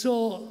 And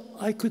so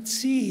I could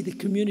see the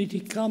community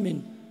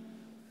coming.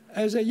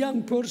 As a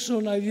young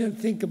person, I didn't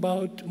think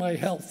about my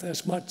health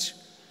as much.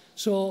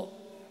 So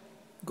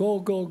go,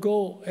 go,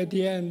 go. At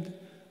the end,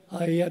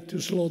 I had to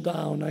slow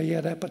down. I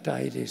had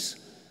hepatitis.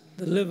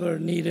 The liver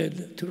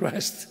needed to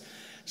rest.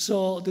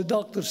 So the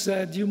doctor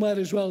said, you might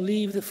as well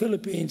leave the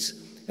Philippines,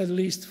 at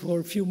least for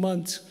a few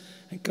months,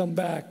 and come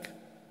back.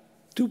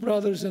 2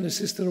 brothers and a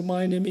sister of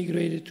mine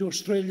immigrated to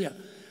Australia.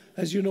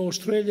 As you know,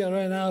 Australia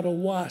ran out of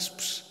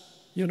WASPs.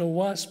 You know,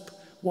 WASP,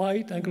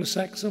 white,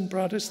 Anglo-Saxon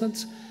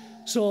Protestants.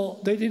 So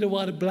they didn't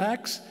want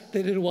blacks,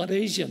 they didn't want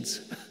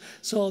Asians.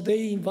 So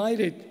they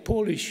invited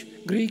Polish,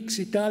 Greeks,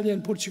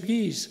 Italian,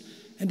 Portuguese,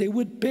 and they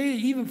would pay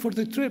even for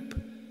the trip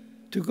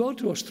to go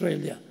to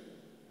Australia.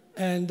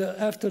 And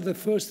after the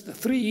first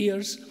 3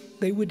 years,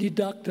 they would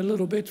deduct a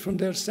little bit from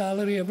their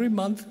salary every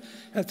month.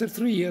 After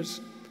 3 years,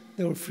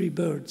 they were free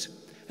birds.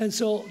 And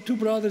so 2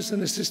 brothers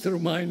and a sister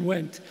of mine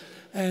went.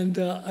 And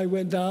I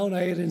went down.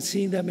 I hadn't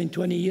seen them in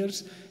 20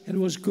 years. And it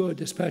was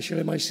good,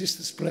 especially my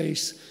sister's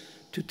place,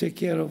 to take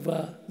care of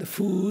the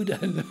food.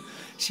 And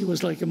she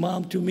was like a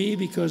mom to me,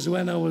 because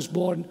when I was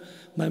born,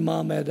 my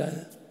mom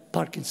had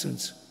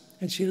Parkinson's.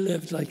 And she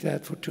lived like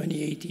that for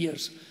 28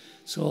 years.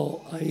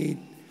 So I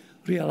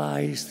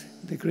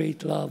realized the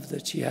great love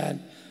that she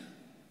had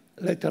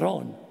later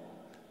on.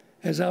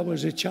 As I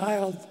was a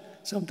child,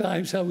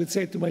 sometimes I would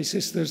say to my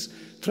sisters,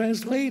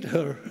 translate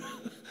her.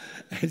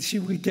 And she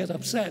would get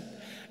upset.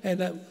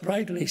 And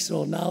rightly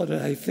so now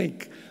that I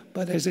think.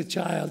 But as a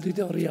child, you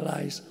don't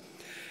realize.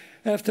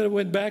 After I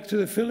went back to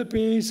the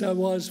Philippines, I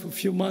was for a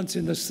few months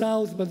in the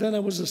south, but then I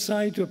was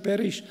assigned to a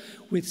parish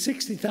with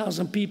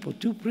 60,000 people,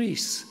 2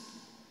 priests.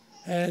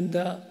 And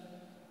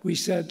we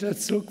said,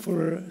 let's look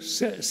for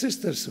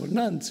sisters or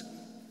nuns.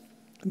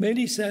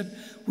 Many said,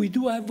 we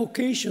do have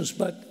vocations,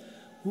 but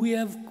we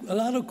have a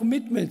lot of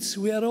commitments.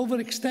 We are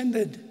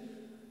overextended.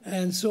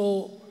 And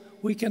so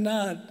we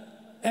cannot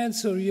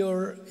answer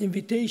your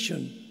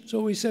invitation.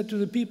 So we said to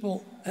the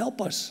people,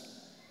 help us.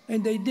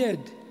 And they did.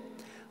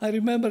 I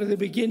remember at the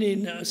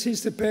beginning,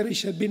 since the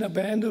parish had been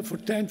abandoned for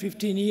 10,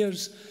 15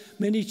 years,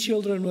 many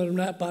children were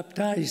not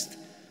baptized.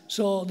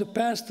 So the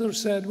pastor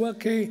said, well,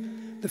 okay,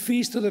 the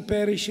feast of the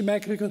parish,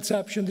 Immaculate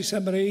Conception,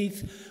 December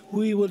 8th,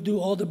 we will do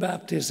all the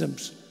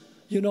baptisms.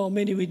 You know how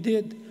many we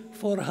did?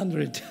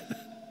 400.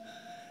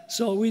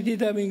 So we did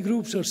them in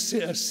groups of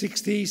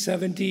 60s,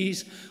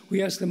 70s.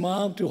 We asked the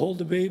mom to hold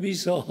the baby,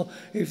 so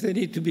if they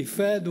need to be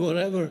fed,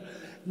 whatever.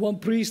 One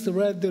priest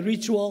read the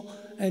ritual,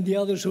 and the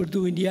others were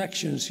doing the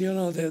actions, you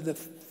know, the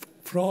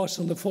frost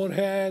on the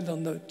forehead,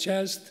 on the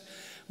chest.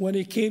 When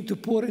he came to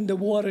pour in the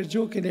water,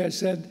 jokingly, I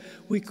said,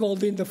 we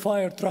called in the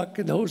fire truck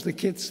and hosed the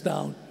kids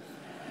down.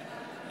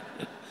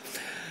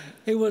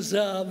 It was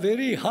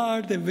very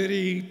hard and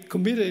very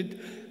committed,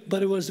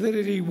 but it was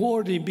very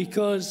rewarding,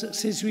 because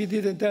since we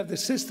didn't have the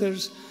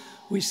sisters,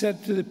 we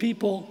said to the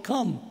people,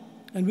 come.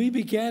 And we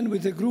began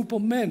with a group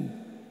of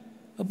men,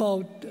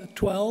 about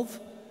 12,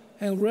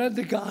 and read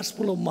the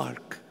Gospel of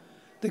Mark.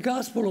 The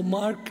Gospel of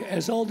Mark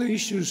has all the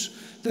issues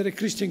that a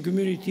Christian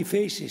community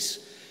faces,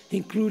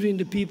 including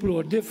the people who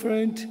are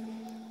different,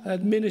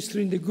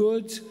 administering the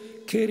goods,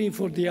 caring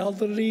for the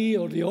elderly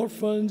or the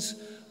orphans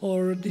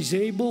or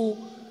disabled.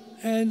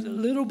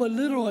 And little by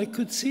little, I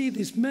could see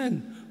these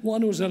men.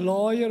 One was a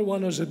lawyer,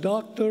 one was a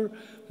doctor,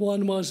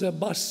 one was a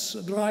bus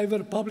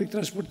driver, public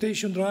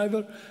transportation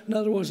driver,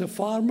 another was a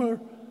farmer.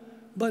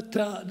 But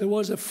there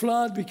was a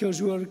flood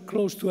because we were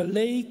close to a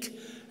lake,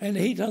 and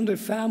 800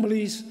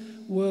 families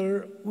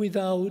were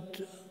without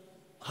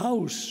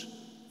house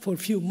for a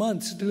few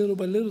months. Little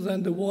by little,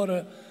 then the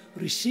water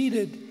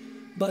receded.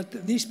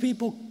 But these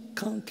people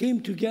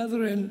came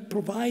together and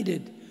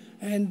provided,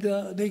 and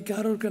they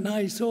got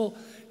organized. So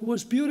it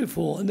was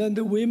beautiful. And then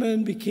the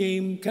women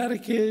became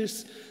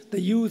catechists. The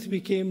youth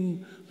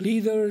became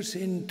leaders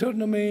in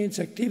tournaments,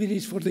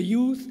 activities for the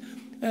youth.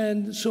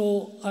 And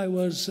so I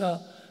was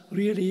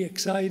really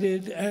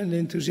excited and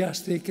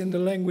enthusiastic in the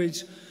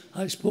language.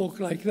 I spoke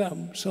like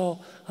them, so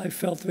I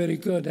felt very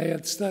good. I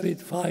had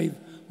studied 5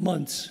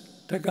 months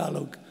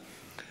Tagalog.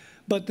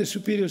 But the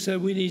superior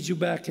said, we need you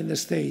back in the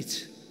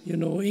States. You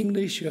know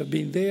English, you have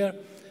been there.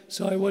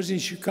 So I was in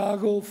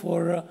Chicago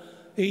for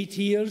 8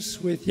 years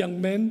with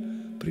young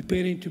men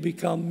preparing to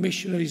become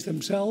missionaries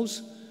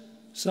themselves.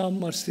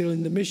 Some are still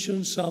in the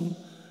mission, some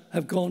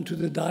have gone to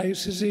the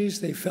dioceses.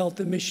 They felt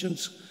the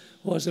missions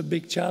was a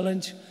big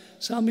challenge.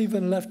 Some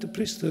even left the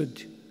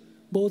priesthood.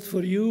 Both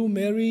for you,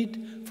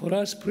 married, for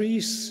us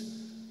priests,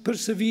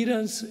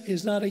 perseverance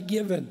is not a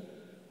given.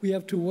 We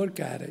have to work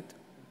at it.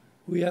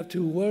 We have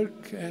to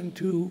work and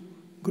to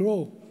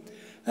grow.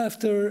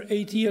 After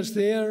 8 years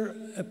there,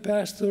 a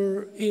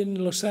pastor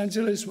in Los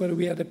Angeles, where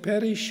we had a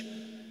parish,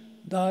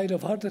 died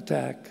of heart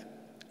attack.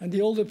 And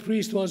the older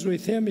priest was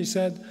with him. He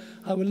said,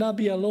 I will not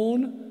be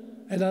alone,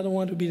 and I don't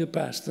want to be the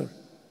pastor.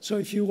 So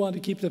if you want to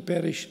keep the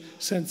parish,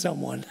 send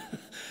someone.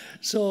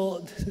 So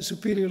the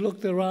superior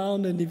looked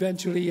around and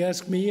eventually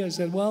asked me. I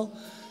said, well,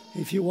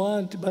 if you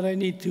want, but I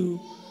need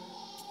to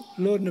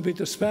learn a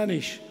bit of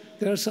Spanish.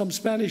 There are some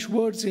Spanish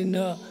words in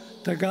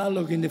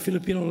Tagalog, in the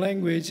Filipino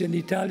language, and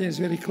Italian is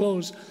very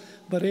close,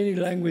 but any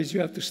language you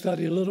have to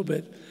study a little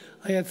bit.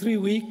 I had 3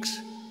 weeks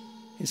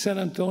in San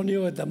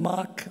Antonio at the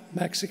MAC,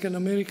 Mexican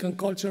American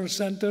Cultural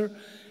Center,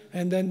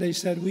 and then they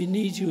said, we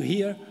need you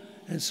here,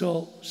 and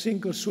so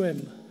sink or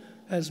swim.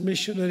 As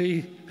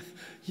missionary,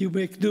 you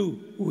make do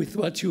with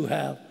what you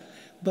have.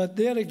 But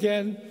there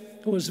again,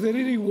 it was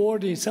very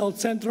rewarding. South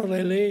Central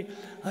LA,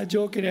 I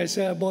jokingly, I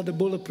said, I bought the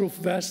bulletproof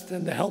vest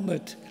and the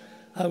helmet.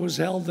 I was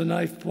held the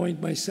knife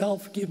point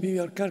myself. Give me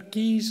your car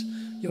keys,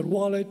 your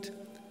wallet.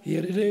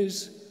 Here it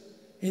is.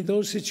 In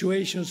those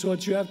situations,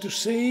 what you have to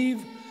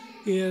save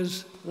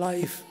is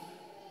life.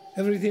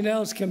 Everything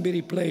else can be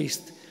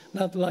replaced,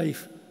 not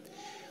life.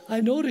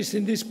 I noticed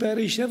in this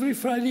parish, every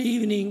Friday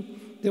evening,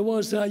 there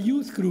was a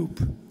youth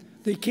group.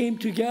 They came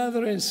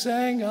together and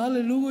sang,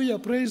 hallelujah,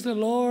 praise the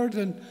Lord,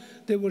 and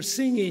they were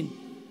singing.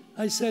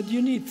 I said,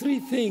 you need 3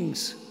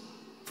 things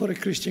for a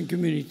Christian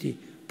community: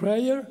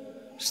 prayer,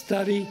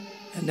 study,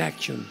 and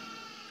action.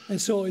 And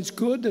so it's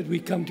good that we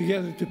come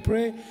together to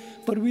pray,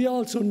 but we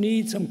also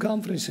need some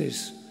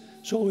conferences.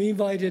 So we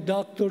invited a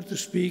doctor to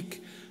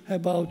speak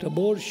about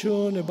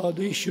abortion, about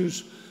the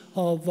issues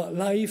of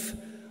life,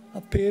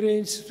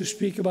 parents to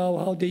speak about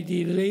how they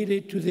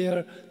relate to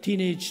their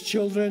teenage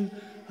children,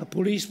 a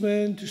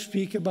policeman to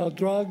speak about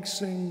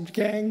drugs and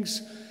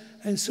gangs.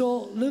 And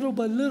so little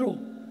by little,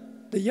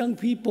 the young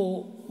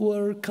people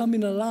were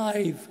coming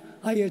alive.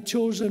 I had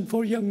chosen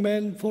 4 young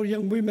men, 4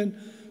 young women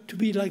to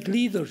be like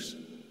leaders.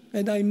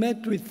 And I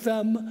met with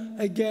them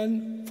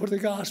again for the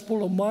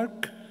Gospel of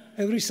Mark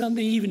every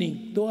Sunday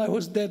evening, though I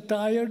was dead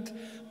tired,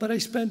 but I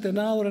spent an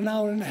hour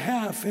and a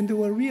half, and they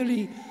were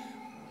really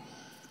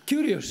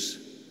curious.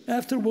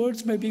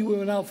 Afterwards, maybe we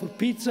went out for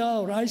pizza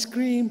or ice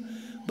cream,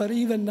 but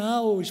even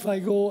now, if I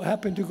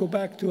happen to go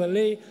back to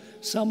LA,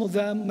 some of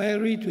them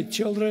married with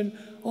children,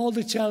 all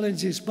the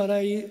challenges, but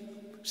I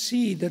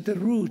see that the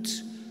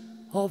roots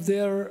of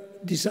their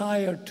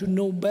desire to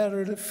know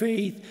better the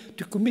faith,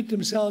 to commit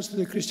themselves to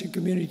the Christian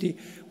community,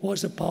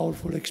 was a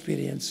powerful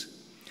experience.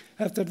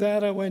 After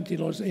that, I went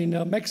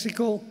in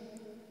Mexico,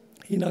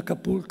 in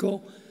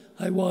Acapulco.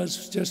 I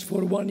was just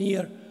for 1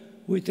 year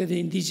with the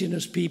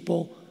indigenous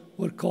people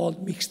who were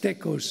called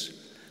Mixtecos.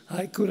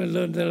 I couldn't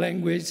learn the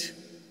language.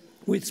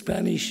 With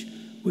Spanish,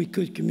 we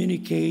could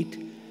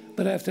communicate.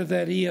 But after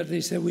that year,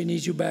 they said, we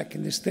need you back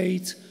in the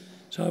States.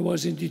 So I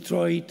was in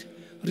Detroit,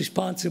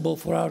 responsible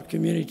for our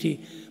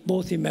community,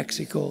 both in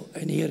Mexico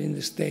and here in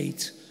the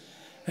States.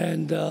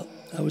 And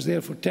I was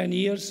there for 10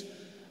 years.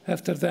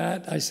 After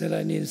that, I said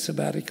I need a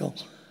sabbatical.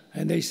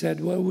 And they said,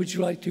 where would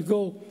you like to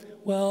go?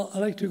 Well, I'd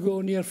like to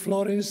go near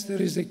Florence.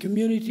 There is a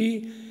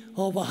community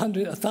of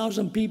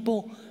 1,000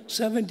 people.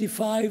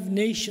 75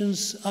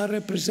 nations are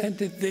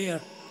represented there.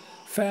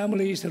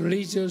 Families,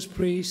 religious,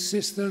 priests,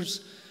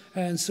 sisters.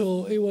 And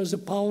so it was a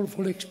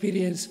powerful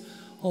experience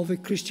of a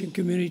Christian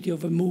community,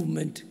 of a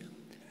movement.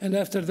 And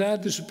after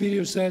that, the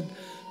superior said,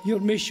 your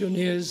mission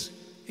is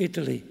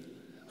Italy.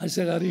 I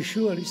said, are you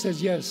sure? He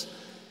says, yes.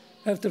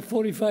 After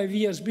 45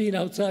 years being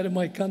outside of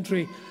my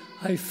country,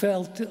 I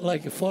felt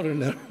like a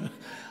foreigner.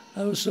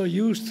 I was so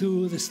used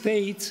to the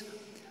States.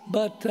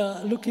 But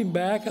looking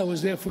back, I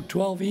was there for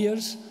 12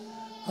 years.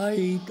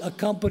 I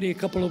accompanied a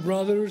couple of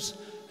brothers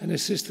and a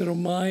sister of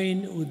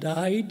mine who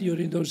died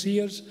during those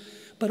years.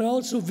 But I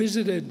also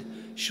visited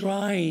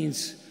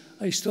shrines,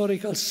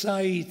 historical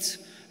sites,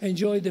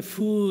 enjoyed the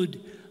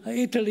food.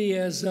 Italy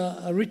has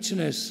a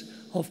richness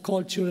of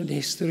culture and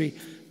history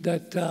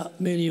that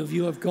many of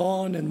you have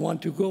gone and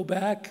want to go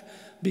back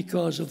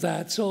because of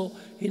that. So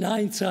in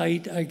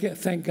hindsight,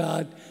 thank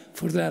God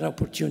for that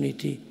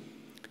opportunity.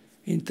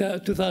 In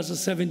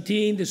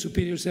 2017, the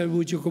superior said,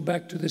 would you go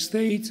back to the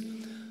States?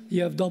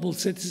 You have double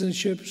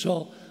citizenship.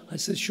 So I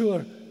said,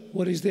 sure.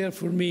 What is there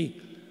for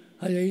me?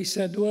 He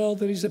said, well,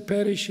 there is a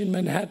parish in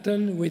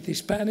Manhattan with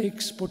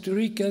Hispanics, Puerto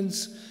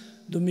Ricans,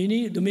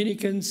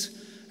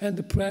 Dominicans, and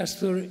the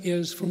pastor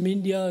is from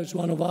India, is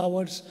one of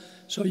ours,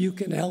 so you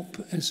can help.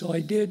 And so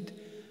I did.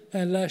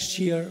 And last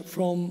year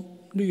from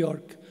New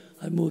York,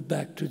 I moved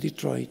back to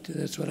Detroit.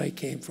 That's where I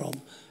came from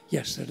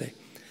yesterday.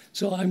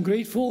 So I'm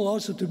grateful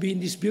also to be in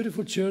this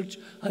beautiful church.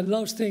 I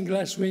love stained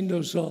glass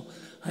windows, so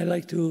I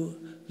like to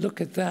look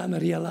at them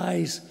and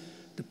realize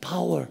the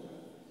power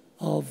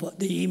of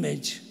the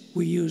image.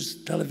 We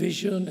use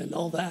television and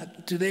all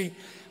that today,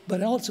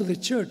 but also the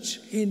church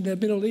in the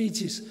Middle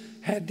Ages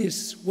had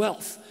this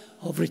wealth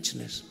of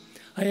richness.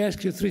 I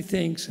ask you 3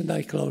 things and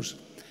I close.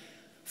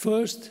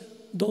 First,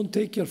 don't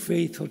take your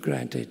faith for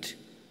granted.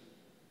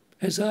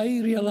 As I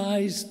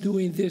realized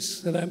doing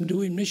this, that I'm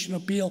doing mission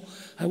appeal,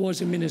 I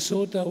was in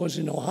Minnesota, I was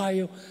in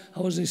Ohio, I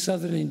was in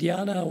southern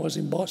Indiana, I was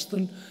in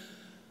Boston,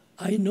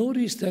 I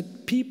noticed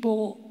that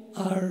people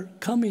are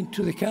coming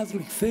to the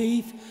Catholic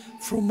faith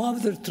from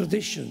other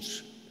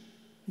traditions.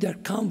 They're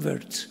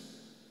converts.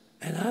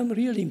 And I'm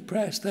really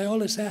impressed. I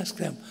always ask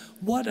them,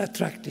 what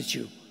attracted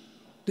you?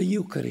 The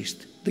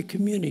Eucharist, the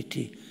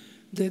community,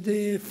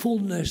 the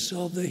fullness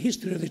of the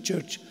history of the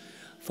church.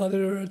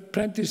 Father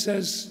Prentice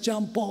says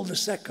John Paul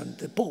II,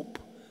 the Pope,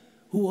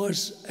 who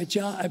was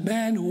a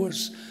man who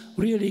was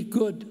really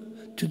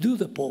good to do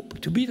the Pope,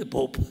 to be the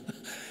Pope.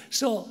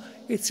 So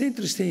it's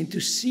interesting to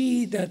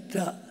see that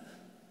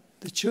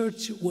the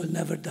church will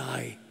never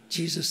die.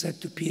 Jesus said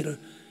to Peter,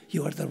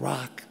 you are the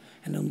rock,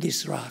 and on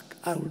this rock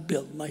I will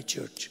build my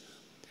church.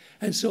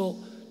 And so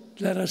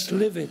let us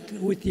live it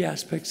with the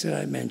aspects that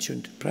I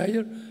mentioned: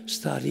 prayer,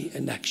 study,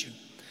 and action.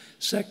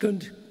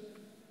 Second,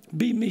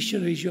 be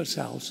missionaries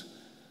yourselves.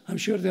 I'm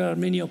sure there are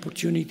many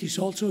opportunities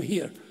also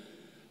here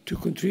to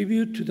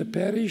contribute to the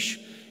parish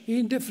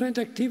in different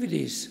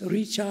activities.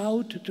 Reach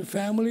out to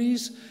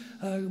families,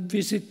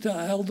 visit the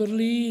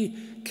elderly,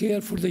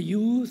 care for the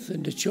youth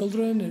and the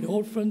children and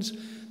orphans.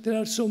 There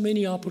are so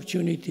many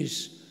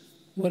opportunities.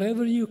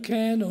 Wherever you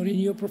can or in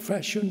your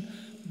profession,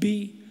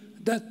 be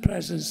that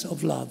presence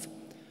of love.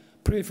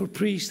 Pray for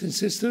priests and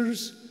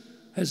sisters.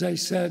 As I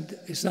said,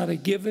 it's not a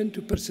given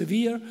to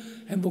persevere,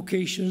 and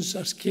vocations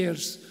are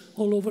scarce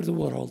all over the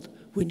world.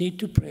 We need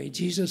to pray.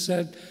 Jesus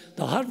said,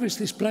 the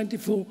harvest is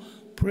plentiful.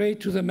 Pray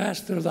to the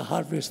master of the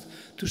harvest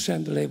to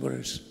send the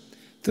laborers.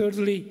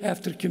 Thirdly,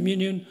 after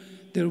communion,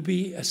 there will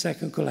be a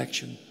second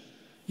collection.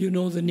 You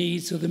know the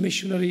needs of the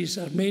missionaries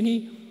are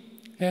many,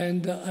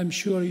 and I'm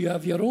sure you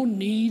have your own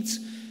needs,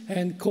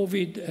 and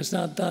COVID has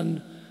not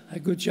done a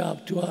good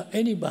job to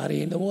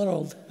anybody in the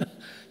world.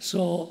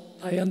 So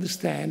I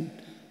understand.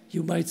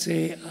 You might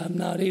say, I'm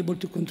not able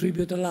to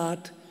contribute a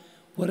lot.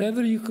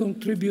 Whatever you can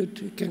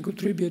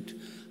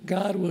contribute,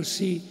 God will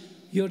see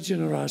your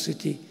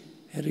generosity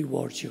and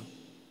reward you.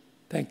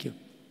 Thank you.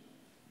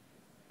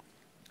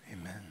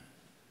 Amen.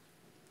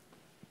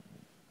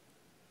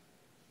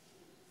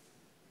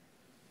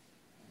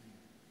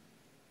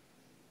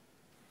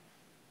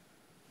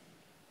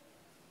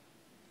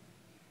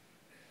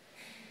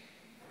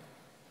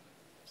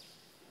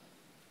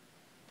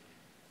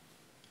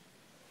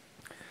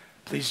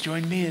 Please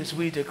join me as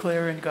we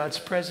declare in God's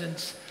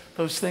presence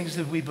those things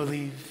that we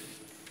believe.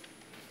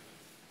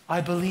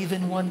 I believe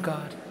in one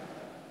God,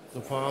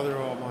 the Father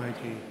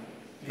Almighty,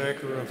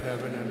 maker of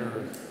heaven and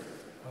earth,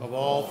 of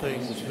all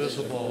things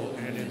visible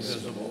and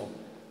invisible.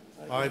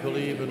 I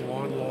believe in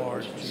one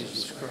Lord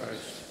Jesus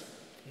Christ,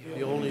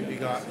 the only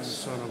begotten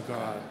Son of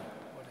God,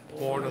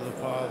 born of the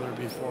Father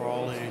before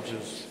all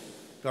ages,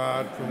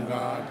 God from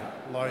God,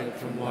 light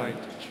from light,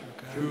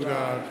 true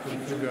God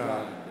from true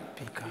God,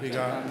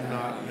 begotten,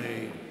 not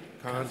made,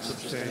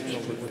 consubstantial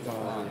with the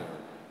Father.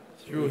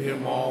 Through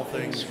him all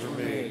things were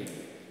made.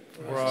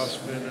 For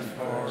us men and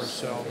for our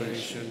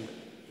salvation,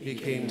 he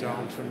came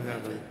down from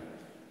heaven,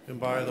 and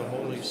by the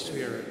Holy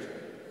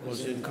Spirit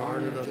was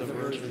incarnate of the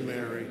Virgin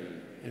Mary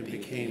and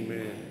became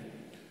man.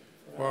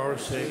 For our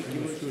sake he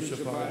was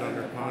crucified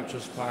under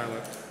Pontius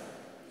Pilate.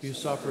 He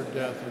suffered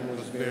death and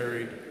was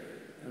buried,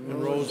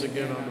 and rose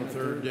again on the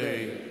third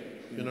day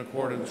in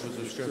accordance with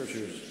the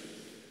Scriptures.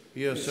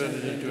 He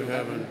ascended into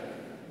heaven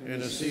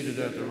and is seated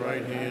at the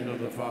right hand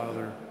of the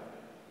Father.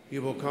 He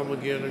will come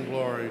again in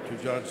glory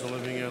to judge the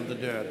living and the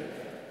dead,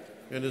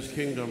 and his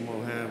kingdom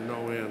will have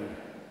no end.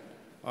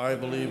 I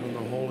believe in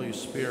the Holy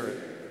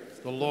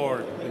Spirit, the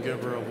Lord, the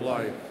giver of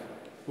life,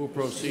 who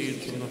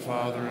proceeds from the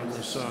Father and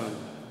the Son,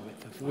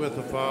 who with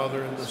the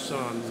Father and the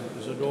Son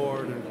is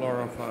adored and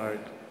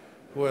glorified,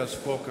 who has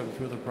spoken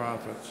through the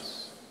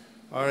prophets.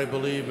 I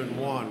believe in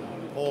one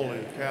holy,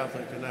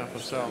 Catholic, and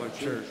Apostolic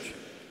Church.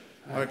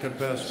 I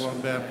confess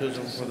one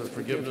baptism for the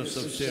forgiveness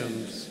of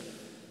sins,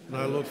 and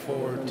I look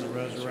forward to the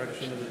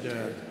resurrection of the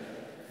dead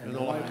and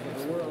the life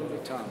of the world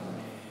to come.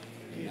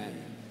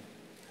 Amen.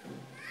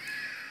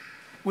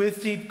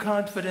 With deep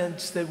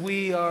confidence that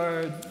we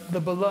are the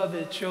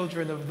beloved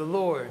children of the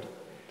Lord,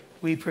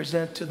 we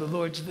present to the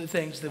Lord the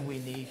things that we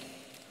need.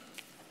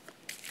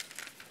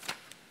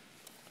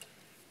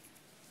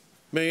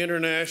 May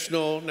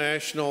international,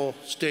 national,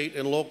 state,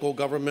 and local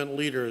government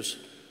leaders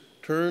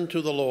turn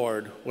to the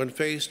Lord when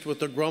faced with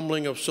the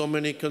grumbling of so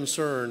many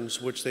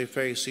concerns which they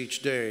face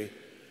each day.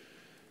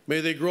 May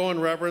they grow in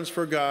reverence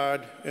for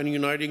God and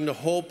uniting the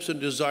hopes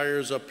and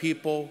desires of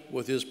people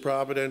with his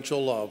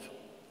providential love.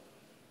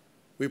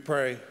 We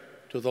pray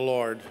to the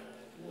Lord.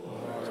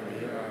 Lord,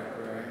 hear our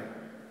prayer.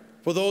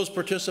 For those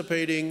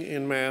participating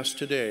in Mass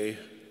today,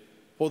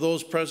 for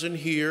those present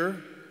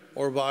here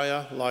or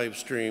via live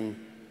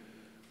stream,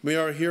 may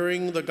our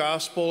hearing the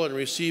gospel and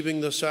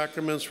receiving the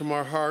sacraments from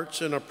our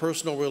hearts in a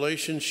personal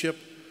relationship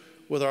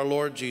with our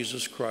Lord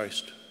Jesus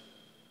Christ.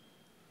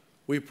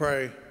 We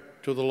pray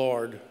to the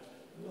Lord.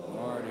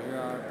 Lord, hear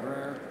our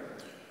prayer.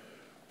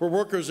 For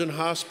workers in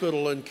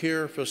hospital and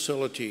care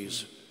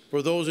facilities,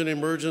 for those in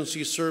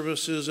emergency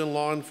services and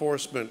law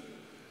enforcement,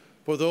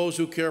 for those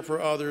who care for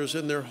others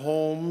in their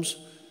homes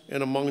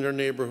and among their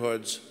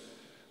neighborhoods.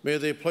 May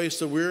they place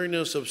the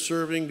weariness of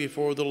serving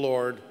before the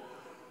Lord,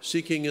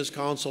 seeking his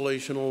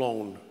consolation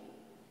alone.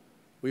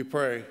 We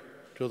pray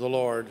to the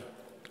Lord.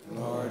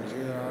 Lord,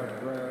 hear our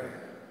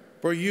prayer.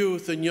 For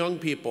youth and young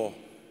people,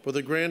 for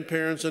the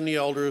grandparents and the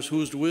elders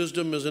whose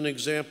wisdom is an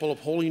example of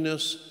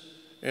holiness,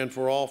 and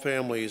for all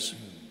families.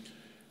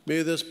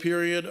 May this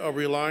period of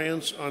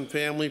reliance on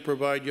family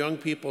provide young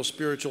people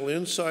spiritual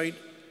insight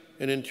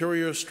and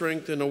interior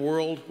strength in a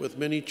world with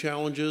many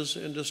challenges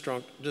and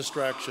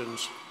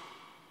distractions.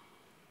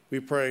 We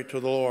pray to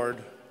the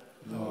Lord.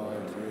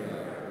 Lord, hear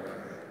our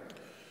prayer.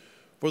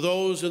 For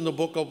those in the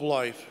book of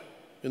life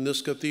in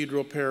this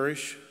cathedral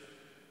parish,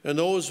 and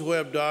those who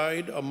have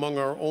died among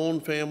our own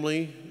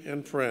family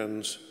and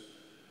friends,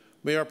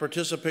 may our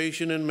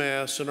participation in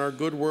Mass and our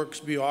good works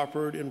be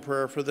offered in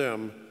prayer for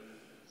them,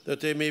 that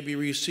they may be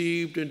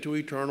received into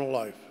eternal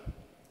life.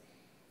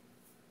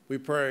 We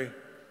pray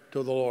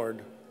to the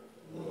Lord.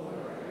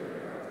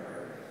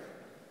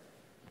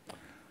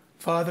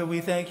 Father, we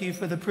thank you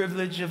for the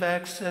privilege of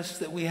access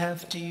that we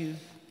have to you.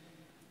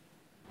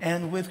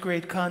 And with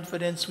great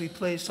confidence, we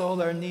place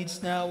all our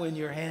needs now in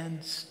your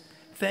hands,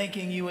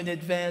 thanking you in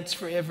advance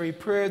for every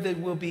prayer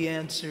that will be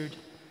answered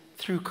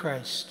through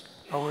Christ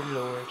our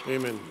Lord.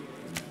 Amen.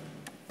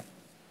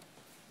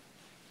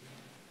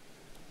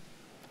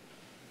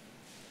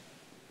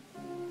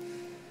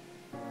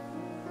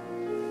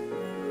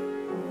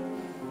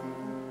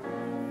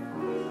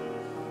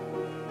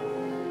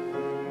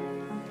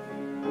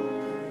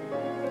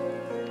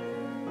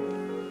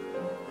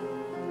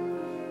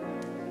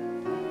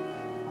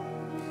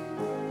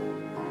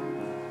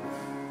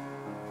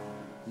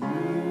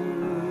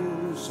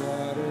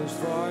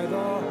 Satisfy the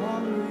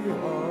hungry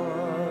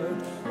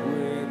heart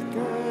with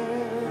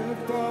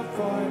gift of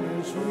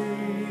finest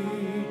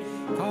wheat.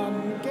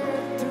 Come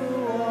get to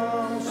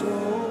us,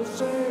 O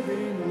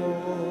saving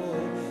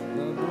Lord,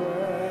 the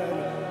bread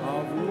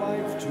of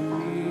life to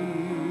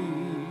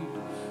eat.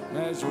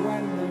 As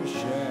when the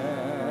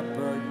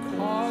shepherd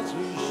calls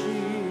his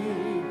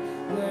sheep,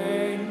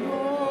 they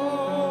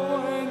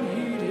know and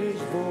heed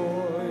his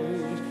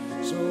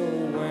voice. So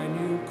when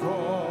you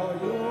call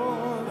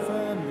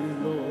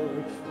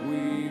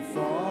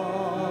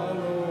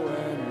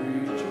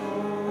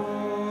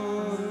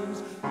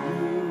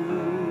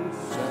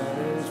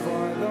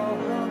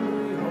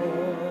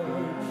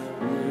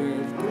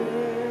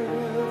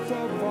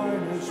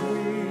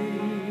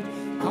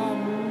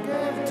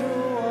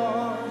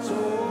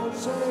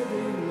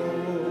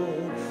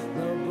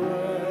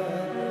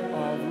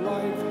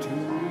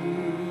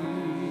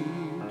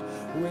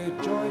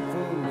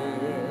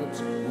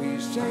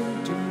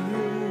sing to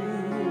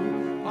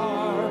you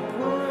our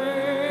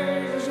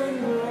praise and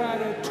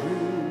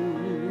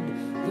gratitude,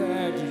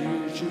 that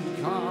you should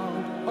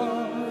count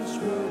us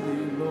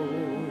worthy,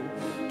 Lord,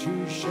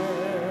 to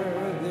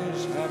share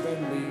this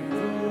heavenly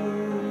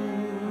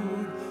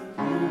food.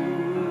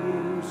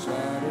 You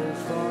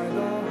satisfy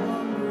the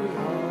hungry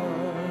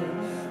heart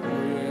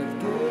with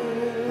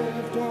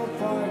gift of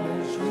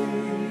finest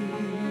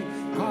wheat.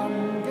 Come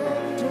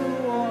get to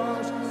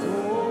us,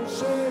 O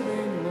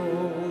saving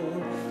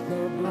Lord,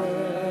 the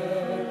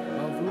bread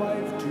of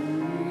life to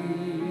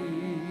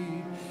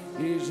eat.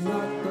 Is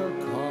not the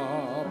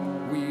cup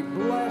we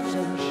bless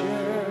and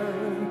share,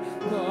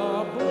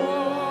 the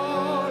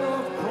blood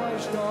of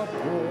Christ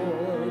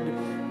poured?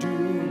 Do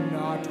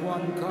not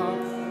one cup,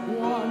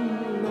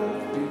 one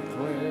loaf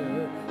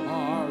declare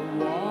our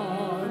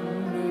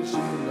oneness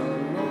in the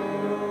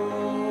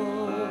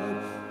Lord?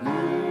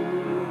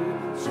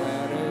 You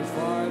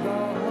satisfy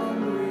the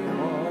hungry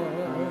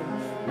heart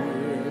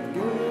with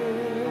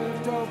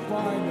gift of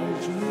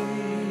finest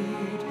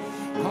meat.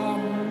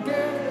 Come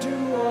get to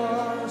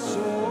us, O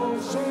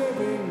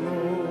saving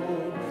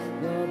Lord,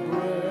 the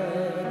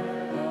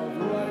bread of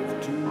life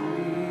to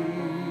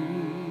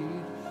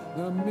eat.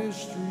 The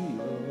mystery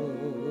of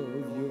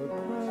your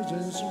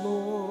presence,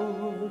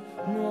 Lord,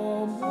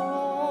 no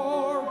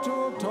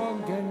mortal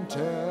tongue can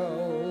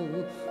tell,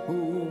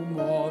 whom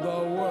all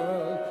the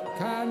world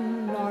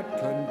cannot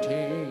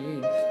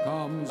contain,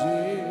 comes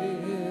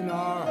in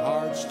our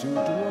hearts to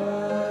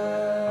dwell.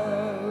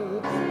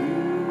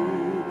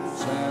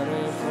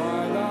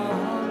 Satisfy the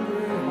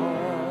hungry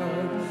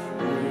heart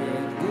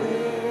with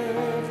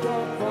gift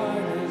of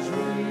finest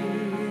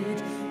wheat.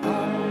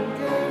 Come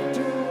get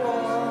to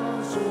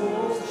us, O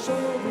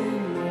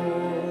saving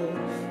Lord,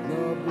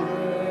 the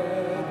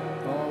bread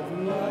of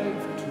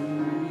life to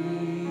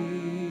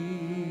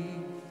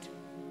eat.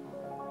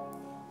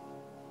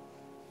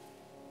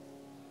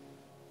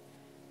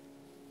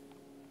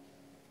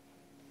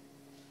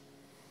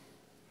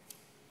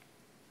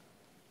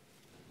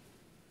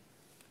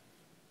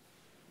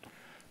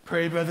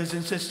 Pray, brothers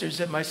and sisters,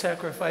 that my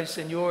sacrifice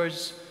and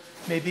yours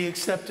may be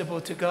acceptable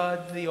to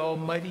God, the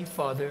Almighty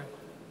Father.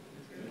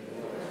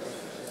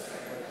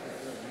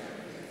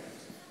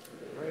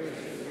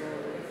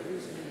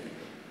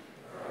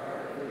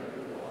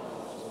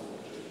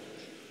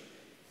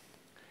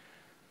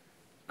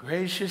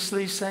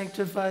 Graciously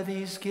sanctify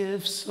these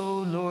gifts, O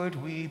Lord,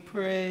 we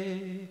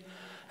pray,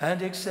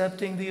 and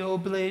accepting the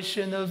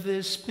oblation of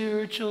this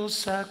spiritual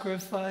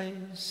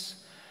sacrifice,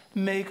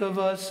 make of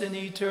us an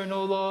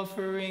eternal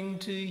offering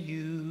to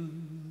you.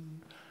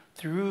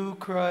 Through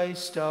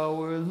Christ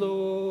our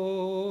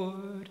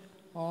Lord.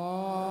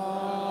 Amen.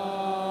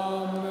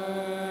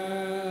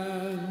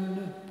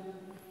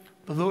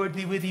 The Lord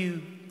be with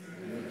you.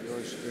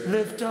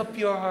 Lift up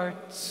your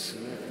hearts.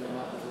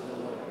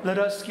 Let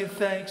us give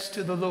thanks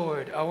to the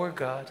Lord our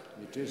God.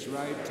 It is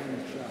right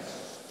and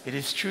just. It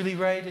is truly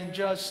right and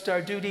just,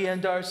 our duty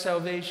and our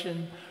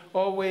salvation,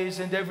 always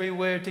and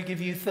everywhere to give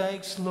you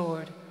thanks,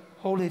 Lord,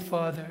 Holy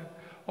Father,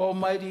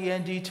 Almighty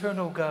and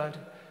eternal God,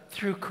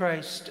 through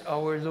Christ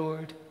our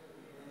Lord.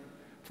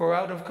 For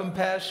out of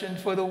compassion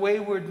for the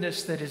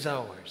waywardness that is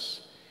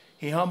ours,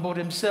 he humbled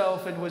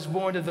himself and was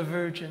born of the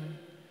Virgin.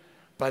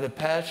 By the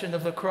passion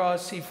of the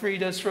cross, he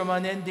freed us from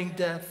unending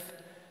death,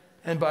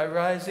 and by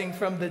rising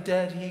from the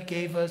dead, he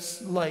gave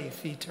us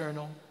life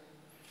eternal.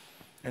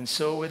 And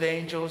so with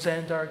angels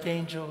and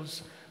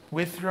archangels,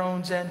 with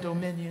thrones and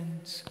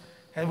dominions,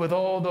 and with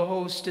all the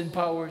host and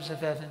powers of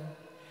heaven,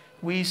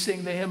 we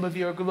sing the hymn of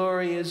your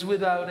glory is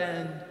without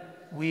end,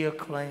 we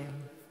acclaim.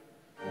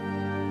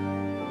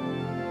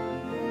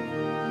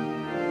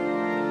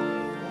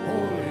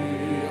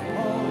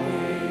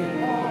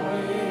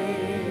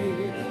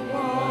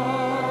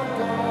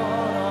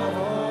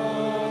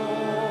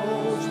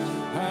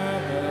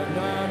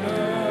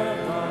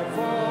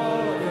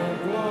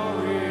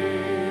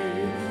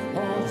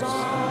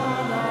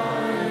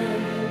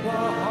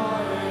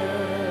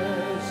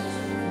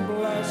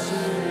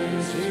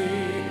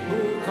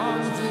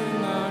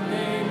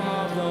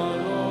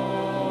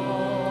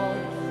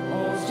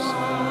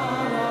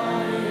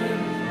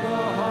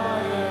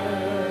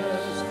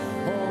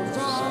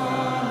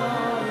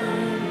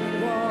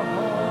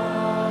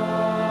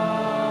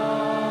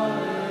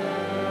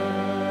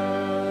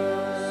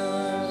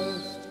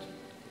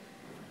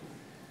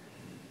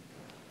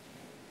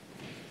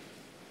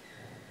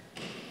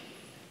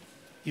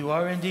 You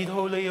are indeed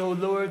holy, O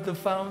Lord, the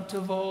fount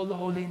of all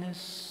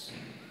holiness.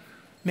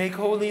 Make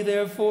holy,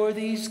 therefore,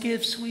 these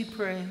gifts, we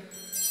pray,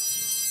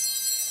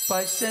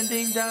 by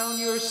sending down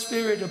your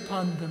Spirit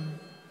upon them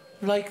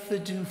like the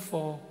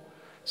dewfall,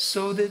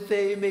 so that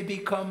they may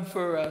become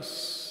for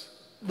us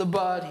the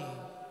body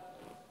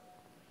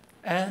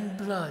and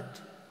blood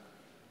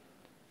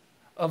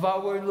of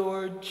our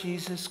Lord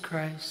Jesus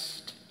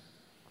Christ.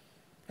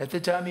 At the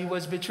time he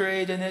was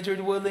betrayed and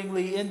entered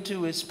willingly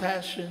into his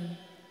passion,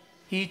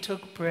 he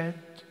took bread,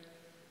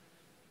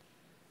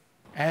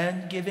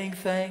 and giving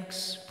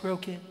thanks,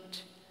 broke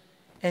it,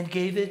 and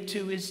gave it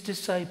to his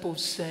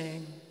disciples,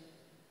 saying,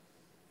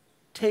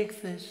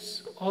 "Take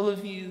this, all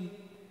of you,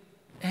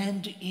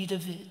 and eat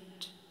of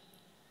it,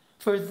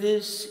 for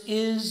this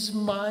is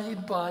my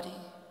body,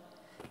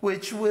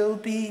 which will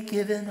be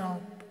given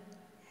up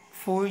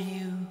for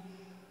you."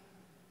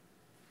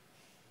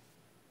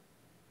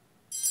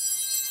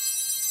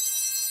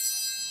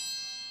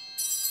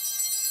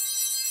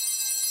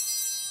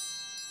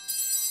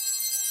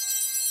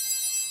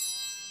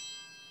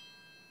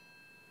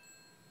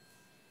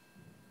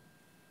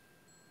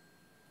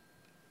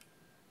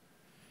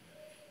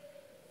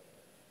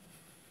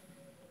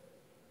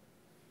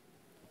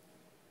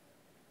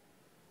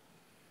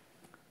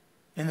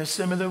 In a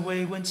similar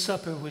way, when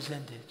supper was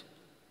ended,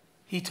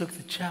 he took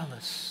the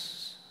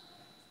chalice,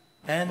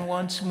 and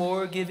once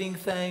more giving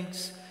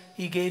thanks,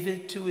 he gave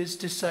it to his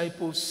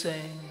disciples,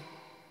 saying,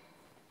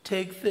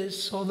 "Take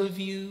this, all of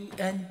you,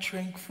 and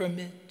drink from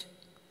it,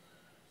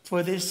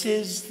 for this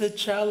is the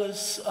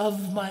chalice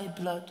of my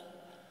blood,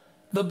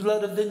 the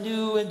blood of the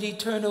new and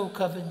eternal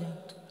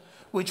covenant,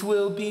 which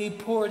will be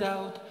poured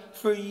out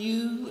for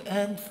you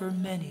and for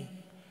many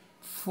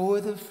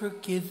for the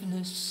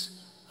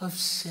forgiveness of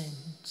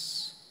sins.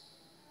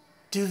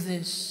 Do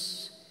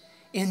this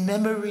in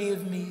memory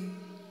of me."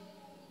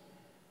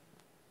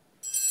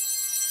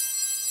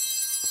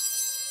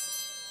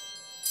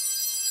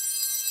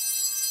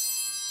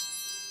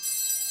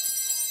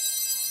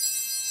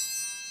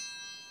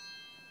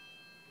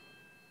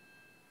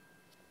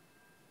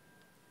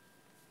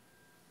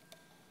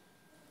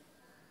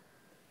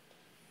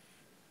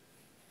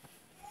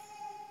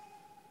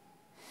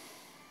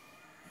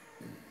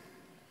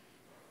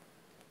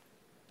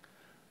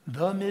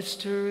 The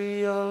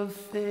mystery of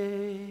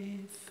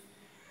faith.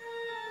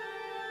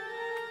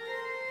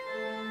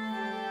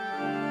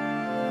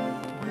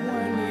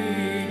 When we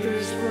eat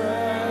this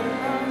bread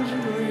and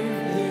drink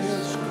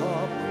this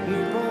cup, we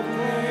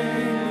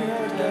proclaim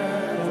your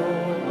death, O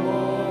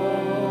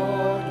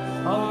Lord,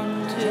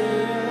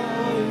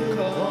 until you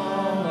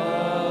come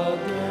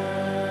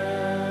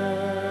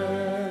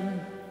again.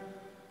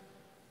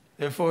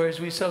 Therefore, as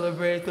we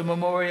celebrate the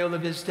memorial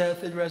of his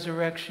death and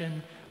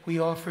resurrection, we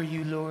offer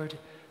you, Lord,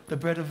 the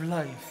bread of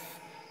life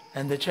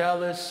and the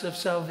chalice of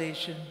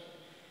salvation,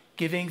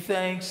 giving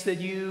thanks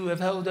that you have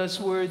held us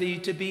worthy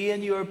to be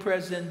in your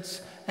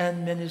presence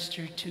and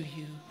minister to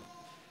you.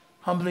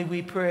 Humbly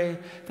we pray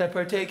that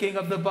partaking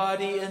of the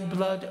body and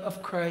blood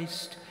of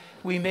Christ,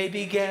 we may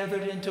be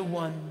gathered into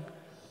one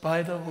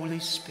by the Holy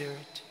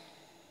Spirit.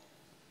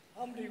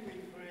 Humbly we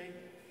pray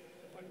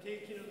that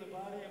partaking of the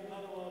body and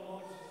blood of our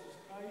Lord Jesus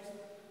Christ,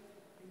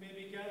 we may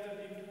be gathered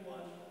into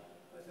one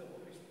by the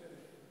Holy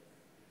Spirit.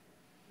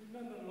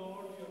 Remember,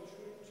 Lord, your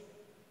church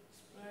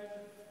spread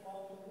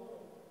all the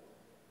world.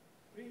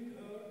 Bring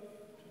her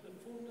to the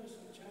fullness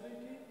of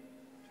charity,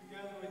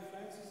 together with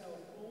Francis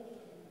our Pope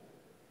and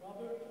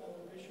Robert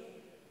our Bishop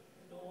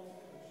and all the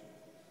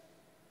clergy.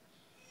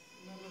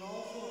 Remember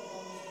also our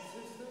brothers and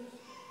sisters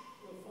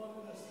who have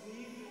fallen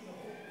asleep in the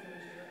hope of the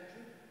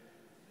resurrection,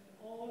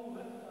 and all who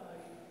have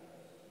died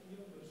in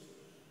your mercy.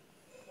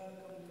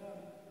 Welcome them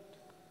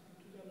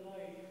into the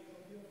light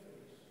of your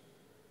face.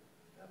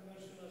 Have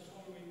mercy on us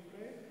all, we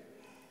pray,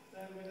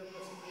 that with the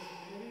Blessed Virgin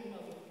Mary,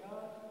 Mother of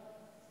God,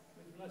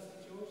 with Blessed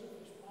Joseph,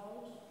 his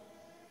spouse,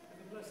 with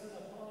the blessed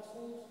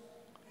apostles,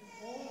 and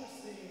all the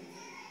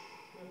saints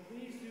who have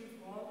pleased you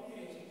throughout the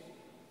ages,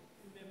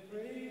 we may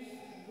praise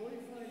and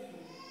glorify you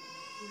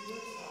through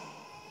your Son,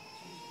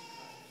 Jesus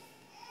Christ.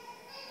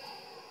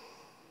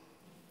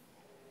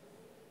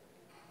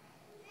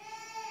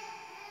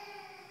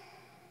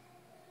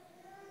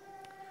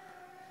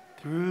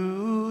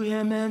 Through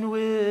him and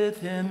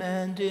with him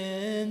and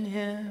in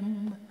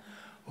him,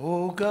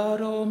 O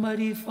God,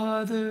 Almighty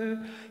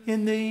Father,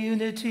 in the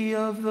unity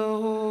of the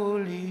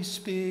Holy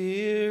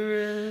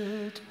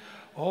Spirit,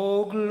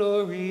 all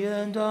glory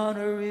and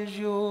honor is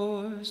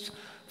yours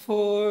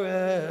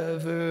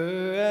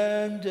forever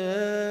and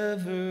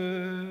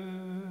ever.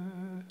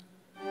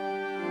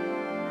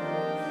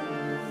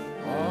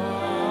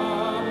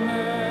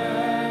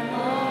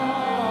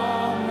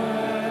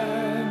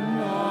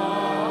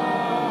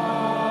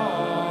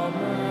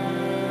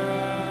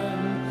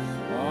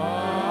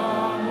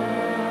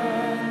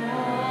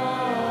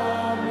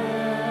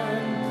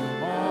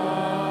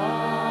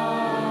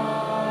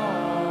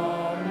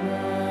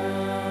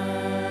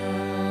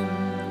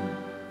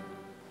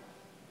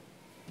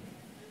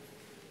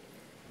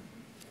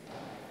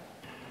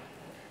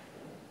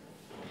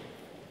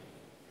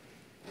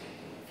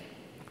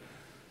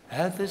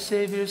 At the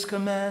Savior's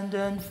command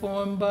and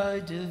formed by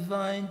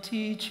divine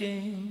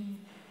teaching,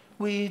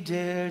 we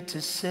dare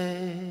to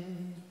say,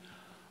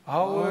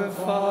 Our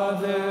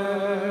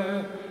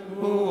Father,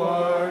 who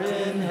art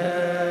in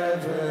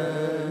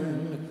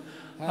heaven,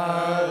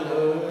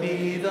 hallowed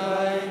be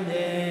thy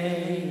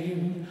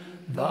name.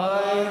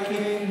 Thy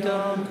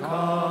kingdom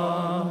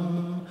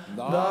come,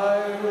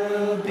 thy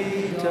will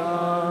be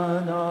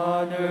done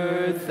on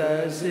earth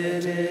as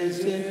it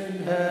is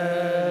in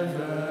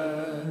heaven.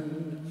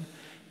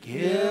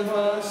 Give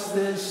us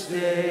this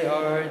day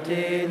our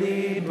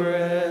daily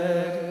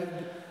bread,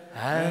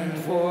 and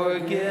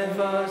forgive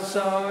us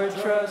our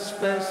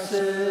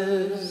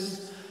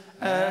trespasses,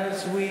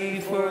 as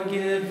we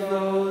forgive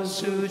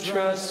those who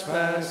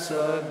trespass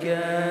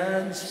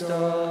against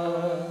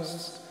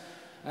us.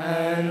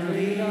 And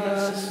lead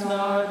us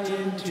not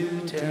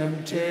into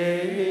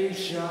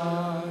temptation,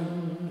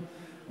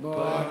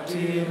 but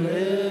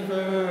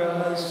deliver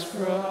us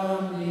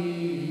from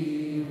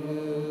evil.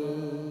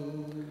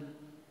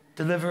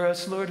 Deliver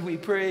us, Lord, we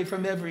pray,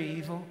 from every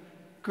evil.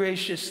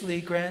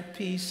 Graciously grant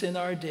peace in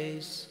our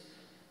days,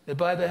 that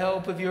by the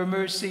help of your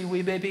mercy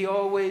we may be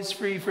always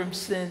free from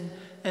sin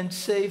and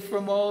safe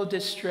from all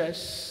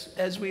distress,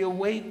 as we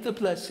await the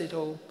blessed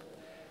hope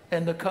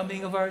and the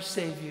coming of our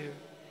Savior,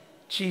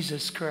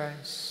 Jesus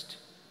Christ.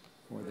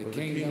 For the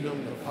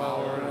kingdom, the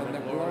power, and the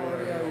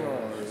glory are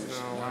yours,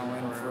 now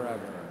and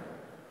forever.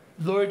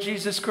 Lord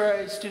Jesus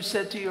Christ, who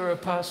said to your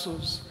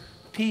apostles,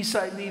 Peace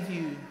I leave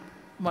you,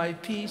 my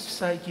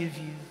peace I give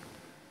you.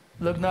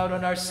 Look not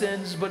on our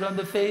sins, but on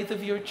the faith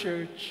of your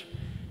church,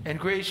 and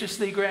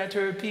graciously grant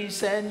her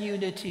peace and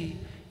unity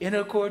in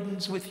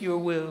accordance with your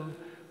will,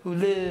 who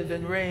live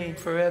and reign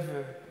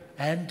forever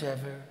and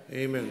ever.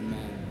 Amen.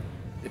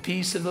 The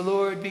peace of the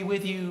Lord be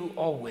with you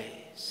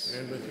always.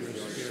 And with your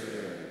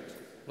spirit.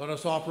 Let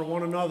us offer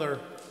one another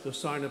the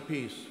sign of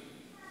peace.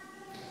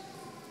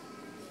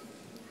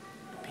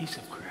 The peace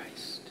of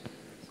Christ.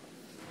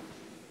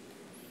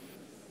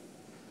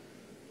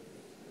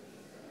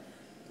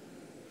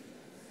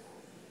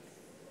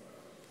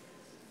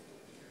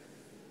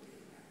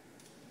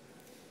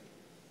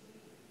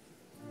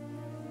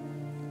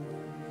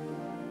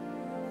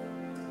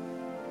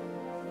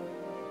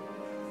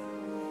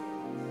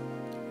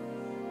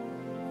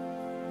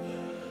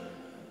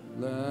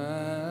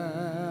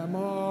 Lamb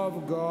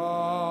of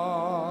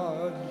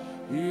God,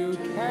 you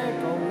take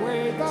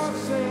away the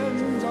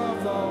sins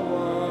of the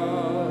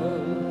world.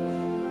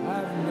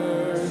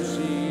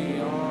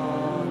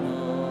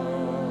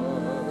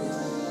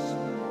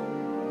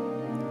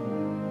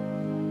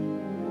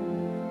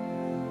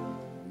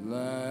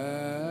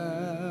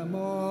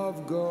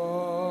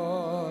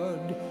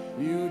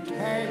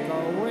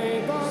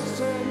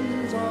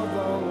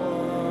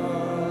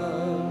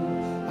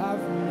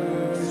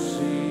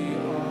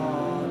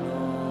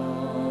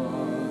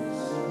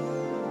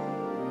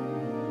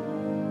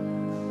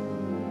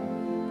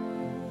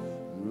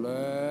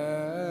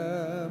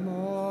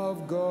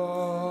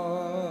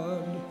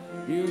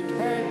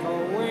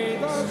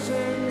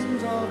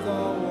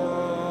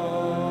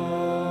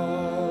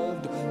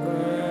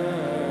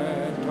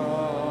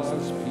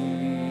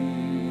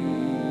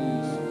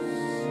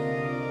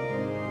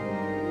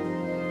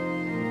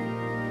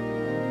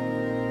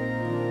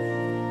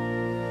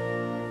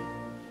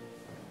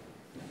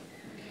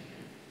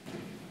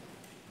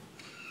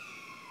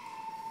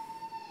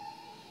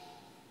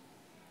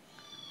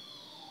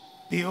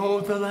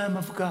 Behold the Lamb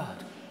of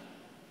God.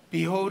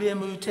 Behold him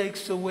who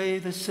takes away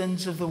the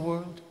sins of the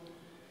world.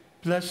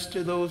 Blessed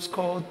are those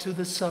called to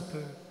the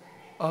supper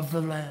of the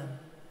Lamb.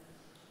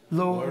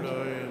 Lord, I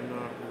am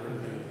not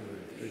worthy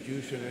that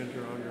you should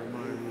enter under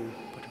my roof,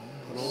 but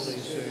only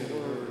say the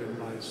word and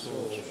my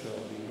soul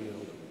shall be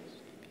healed.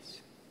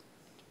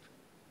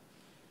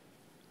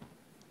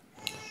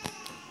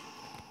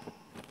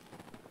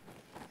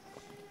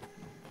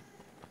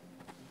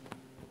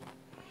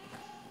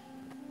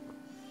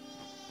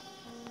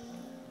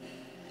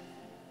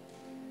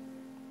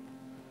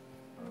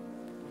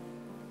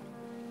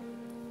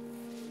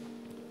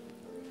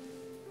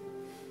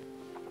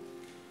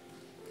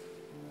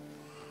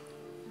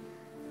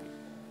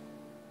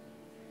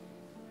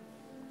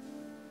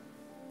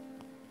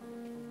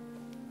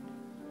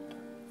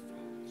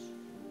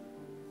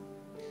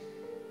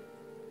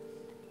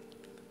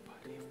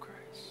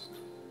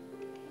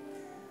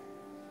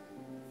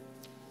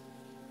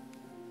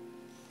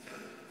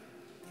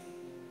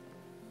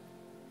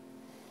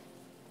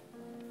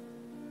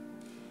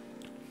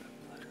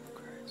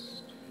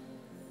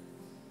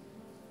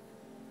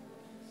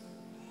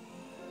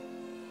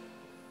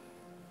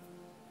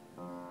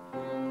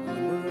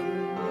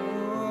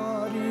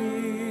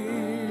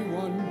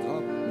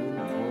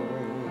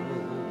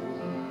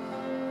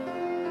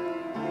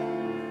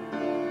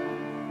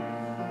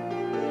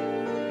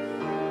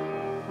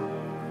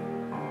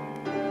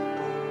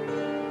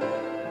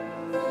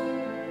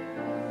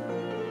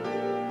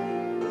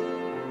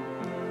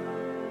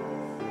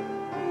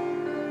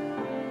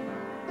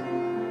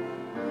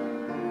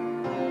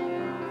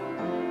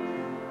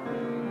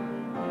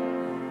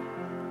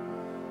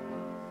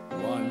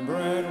 One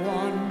bread,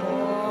 one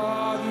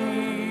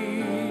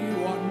body,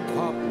 one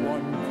cup,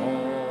 one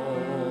call,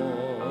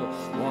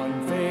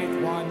 one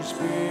faith, one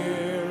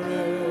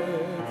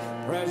spirit,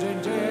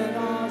 present in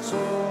us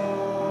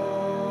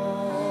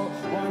all.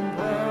 One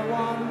prayer,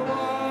 one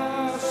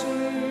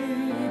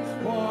blessing,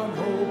 one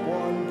hope,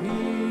 one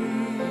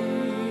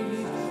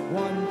peace,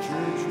 one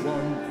church,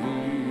 one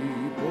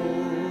people,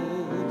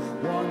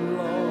 one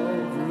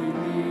love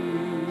released.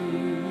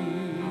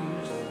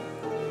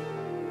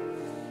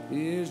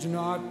 Is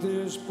not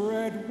this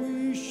bread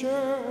we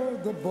share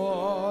the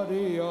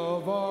body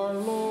of our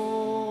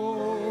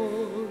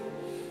Lord?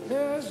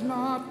 Is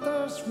not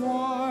this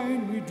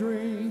wine we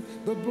drink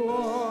the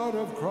blood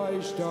of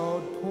Christ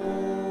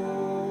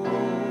outpoured?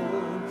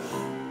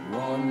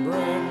 One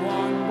bread,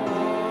 one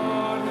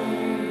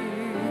body,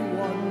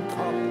 one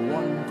cup,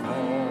 one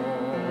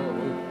call,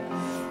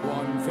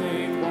 one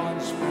faith, one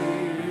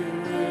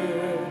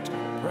spirit,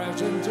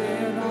 present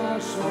in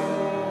us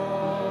all.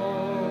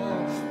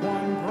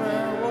 One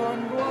prayer,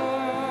 one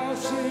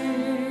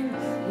blessing,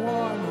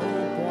 one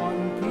hope,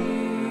 one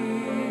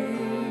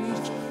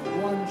peace,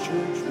 one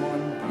church,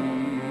 one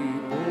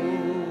people,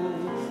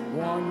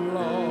 one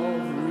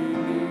love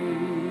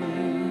released.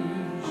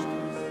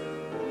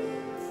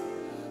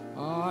 I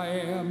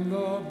am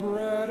the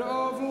bread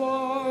of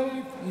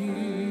life,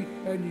 eat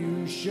and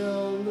you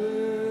shall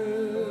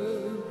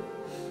live.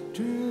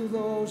 To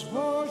those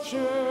who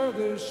share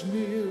this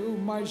meal,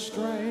 my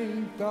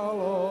strength I'll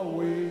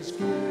always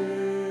give.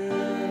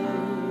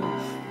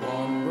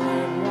 One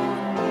bread,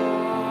 one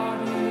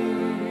body,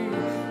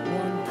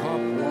 one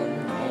cup, one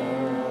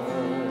call,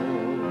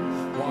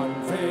 one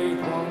faith,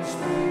 one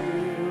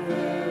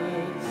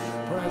spirit,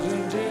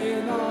 present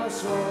in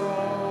us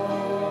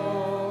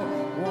all.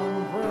 One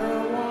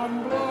prayer, one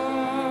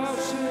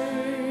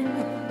blessing,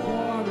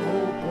 one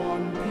hope,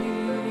 one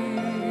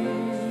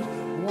peace,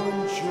 one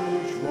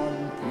church,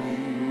 one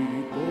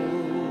people,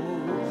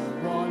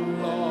 one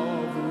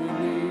love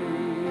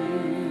released.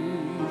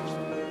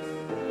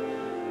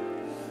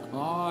 I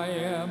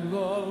am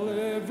the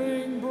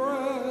living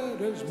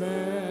bread as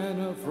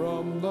manna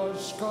from the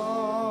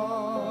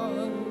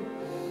sky.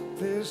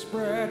 This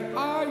bread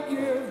I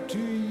give to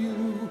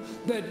you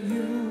that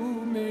you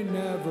may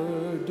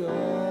never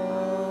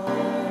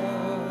die.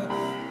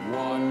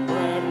 One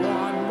bread,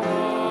 one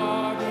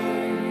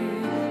body,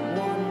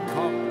 one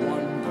cup,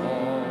 one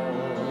call,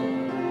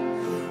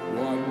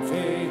 one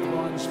faith,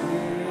 one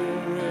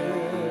spirit,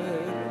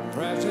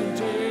 present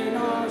in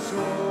us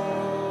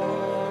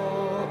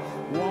all.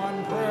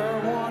 One prayer,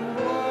 one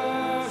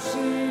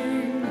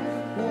blessing,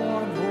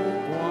 one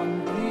hope, one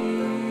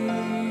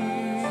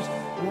peace,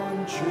 one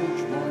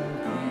church, one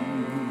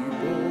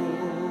people,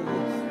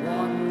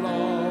 one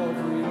love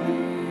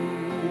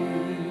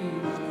released.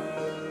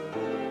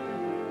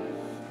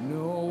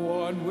 No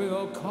one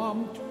will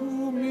come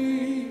to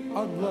me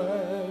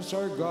unless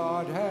our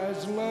God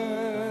has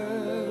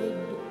led,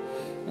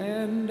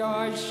 and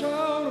I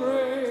shall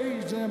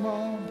raise him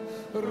up,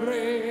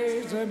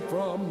 raise him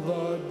from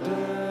the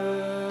dead.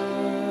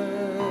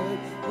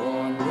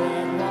 One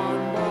bread,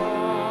 one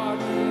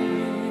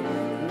body,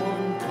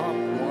 one cup,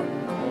 one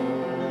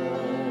call,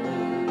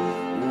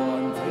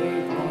 one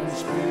faith, one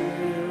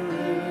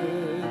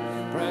spirit,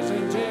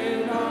 present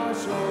in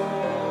us all.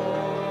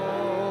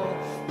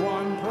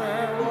 One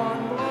prayer,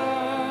 one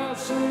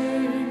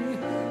blessing,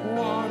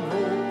 one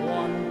hope,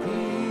 one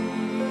peace,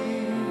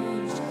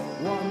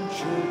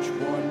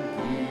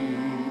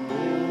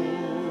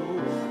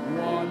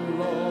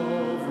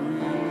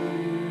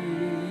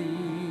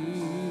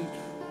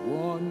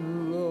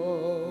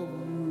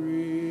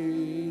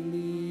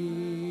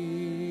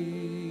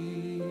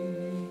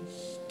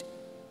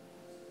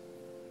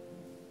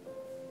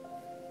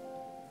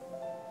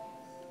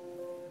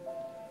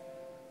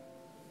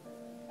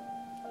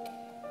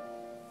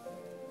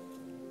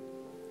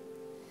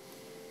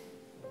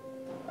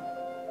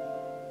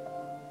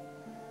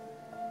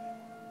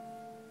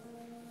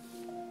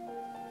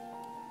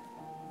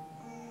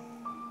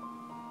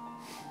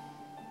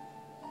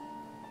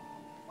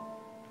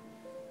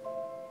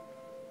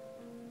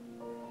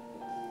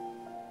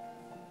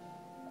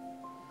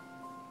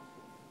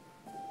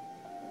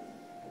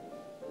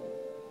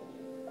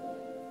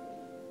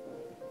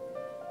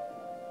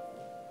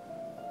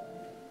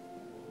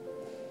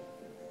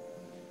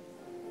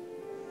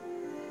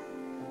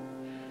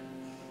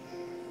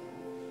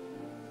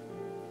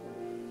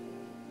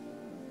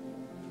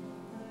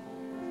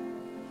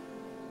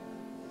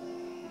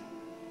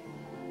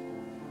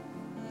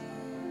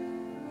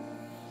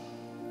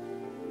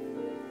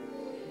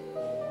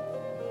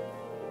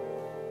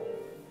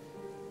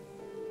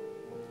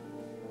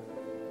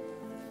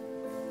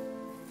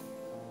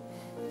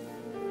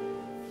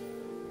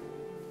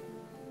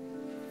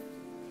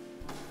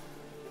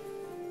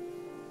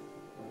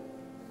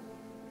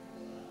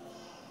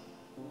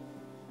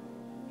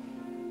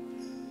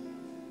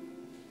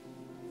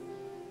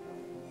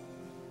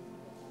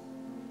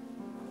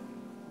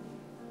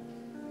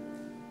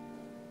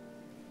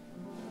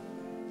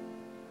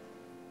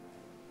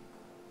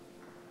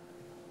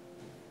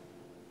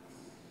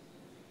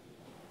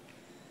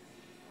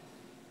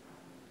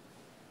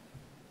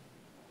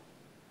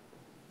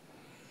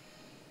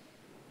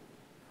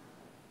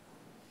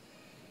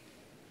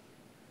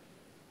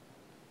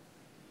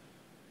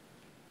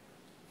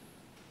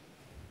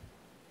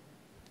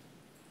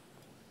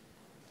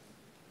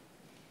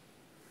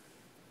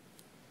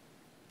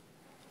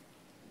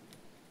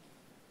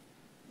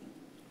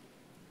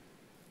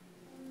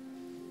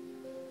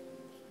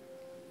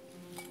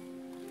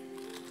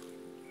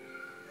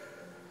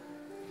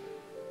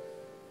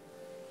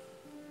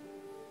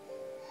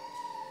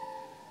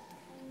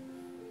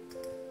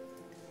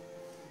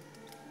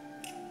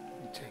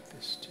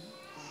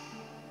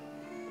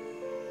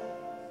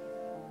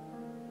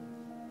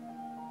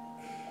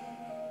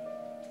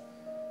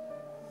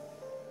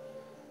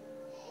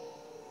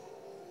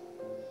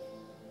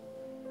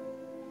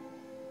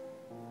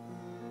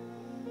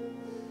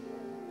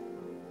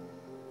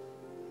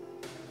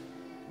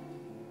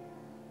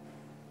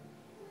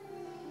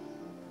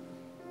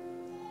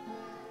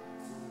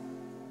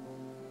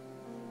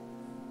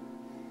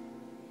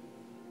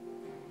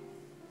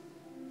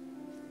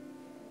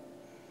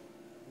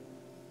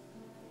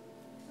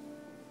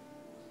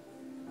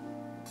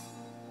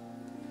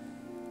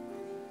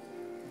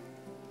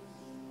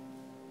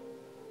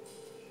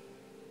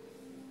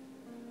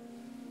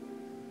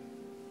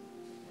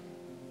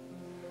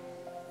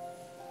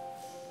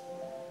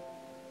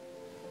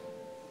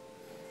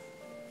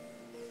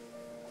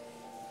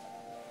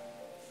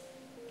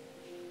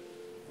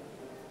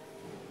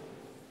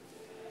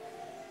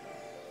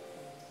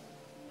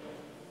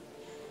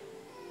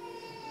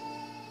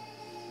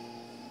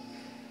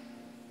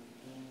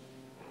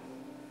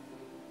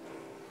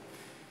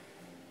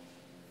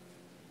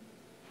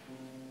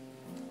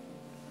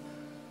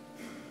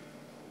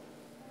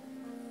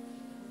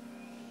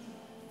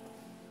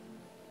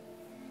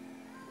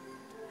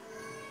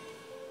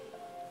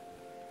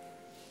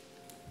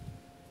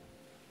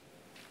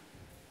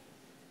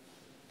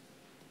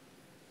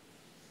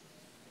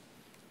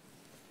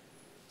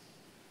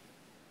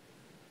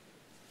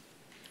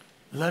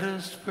 Let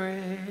us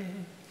pray.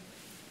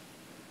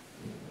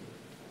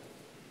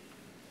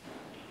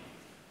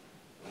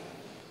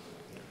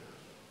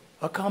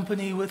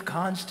 Accompany with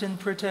constant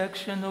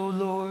protection, O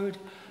Lord,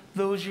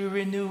 those you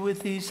renew with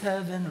these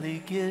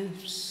heavenly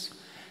gifts,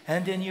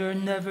 and in your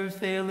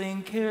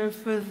never-failing care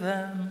for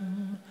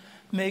them,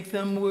 make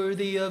them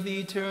worthy of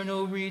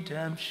eternal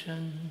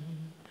redemption.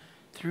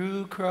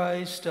 Through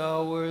Christ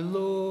our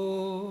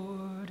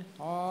Lord.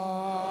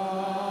 Amen.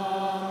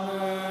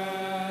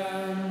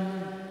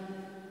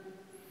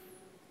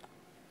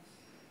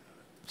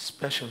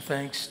 Special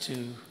thanks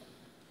to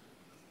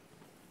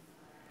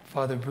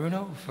Father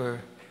Bruno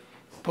for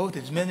both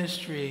his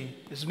ministry.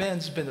 This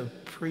man's been a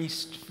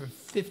priest for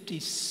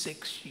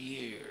 56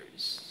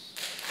 years.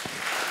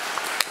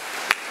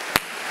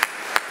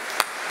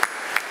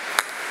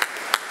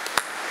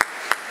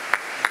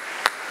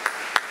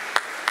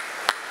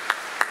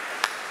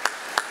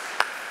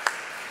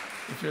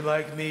 If you're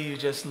like me, you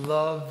just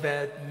love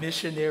that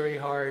missionary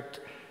heart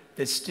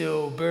that's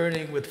still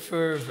burning with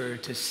fervor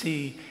to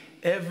see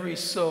every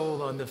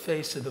soul on the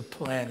face of the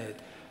planet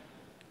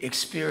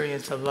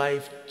experience a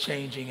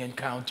life-changing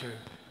encounter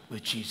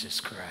with Jesus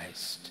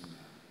Christ.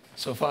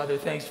 So, Father,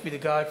 thanks be to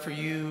God for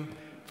you,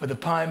 for the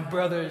Pine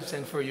Brothers,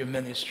 and for your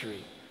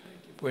ministry.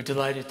 We're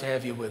delighted to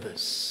have you with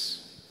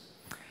us.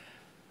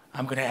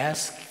 I'm going to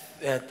ask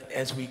that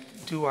as we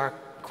do our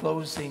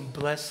closing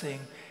blessing,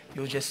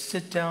 you'll just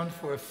sit down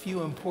for a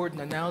few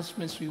important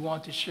announcements we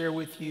want to share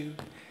with you,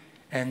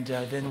 and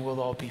then we'll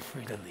all be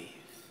free to leave.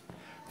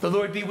 The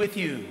Lord be with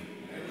you.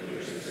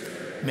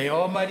 May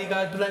Almighty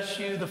God bless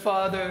you, the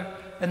Father,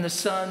 and the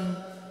Son,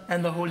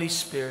 and the Holy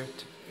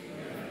Spirit.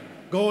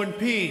 Go in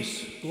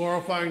peace,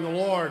 glorifying the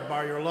Lord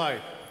by your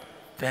life.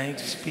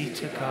 Thanks be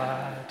to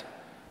God.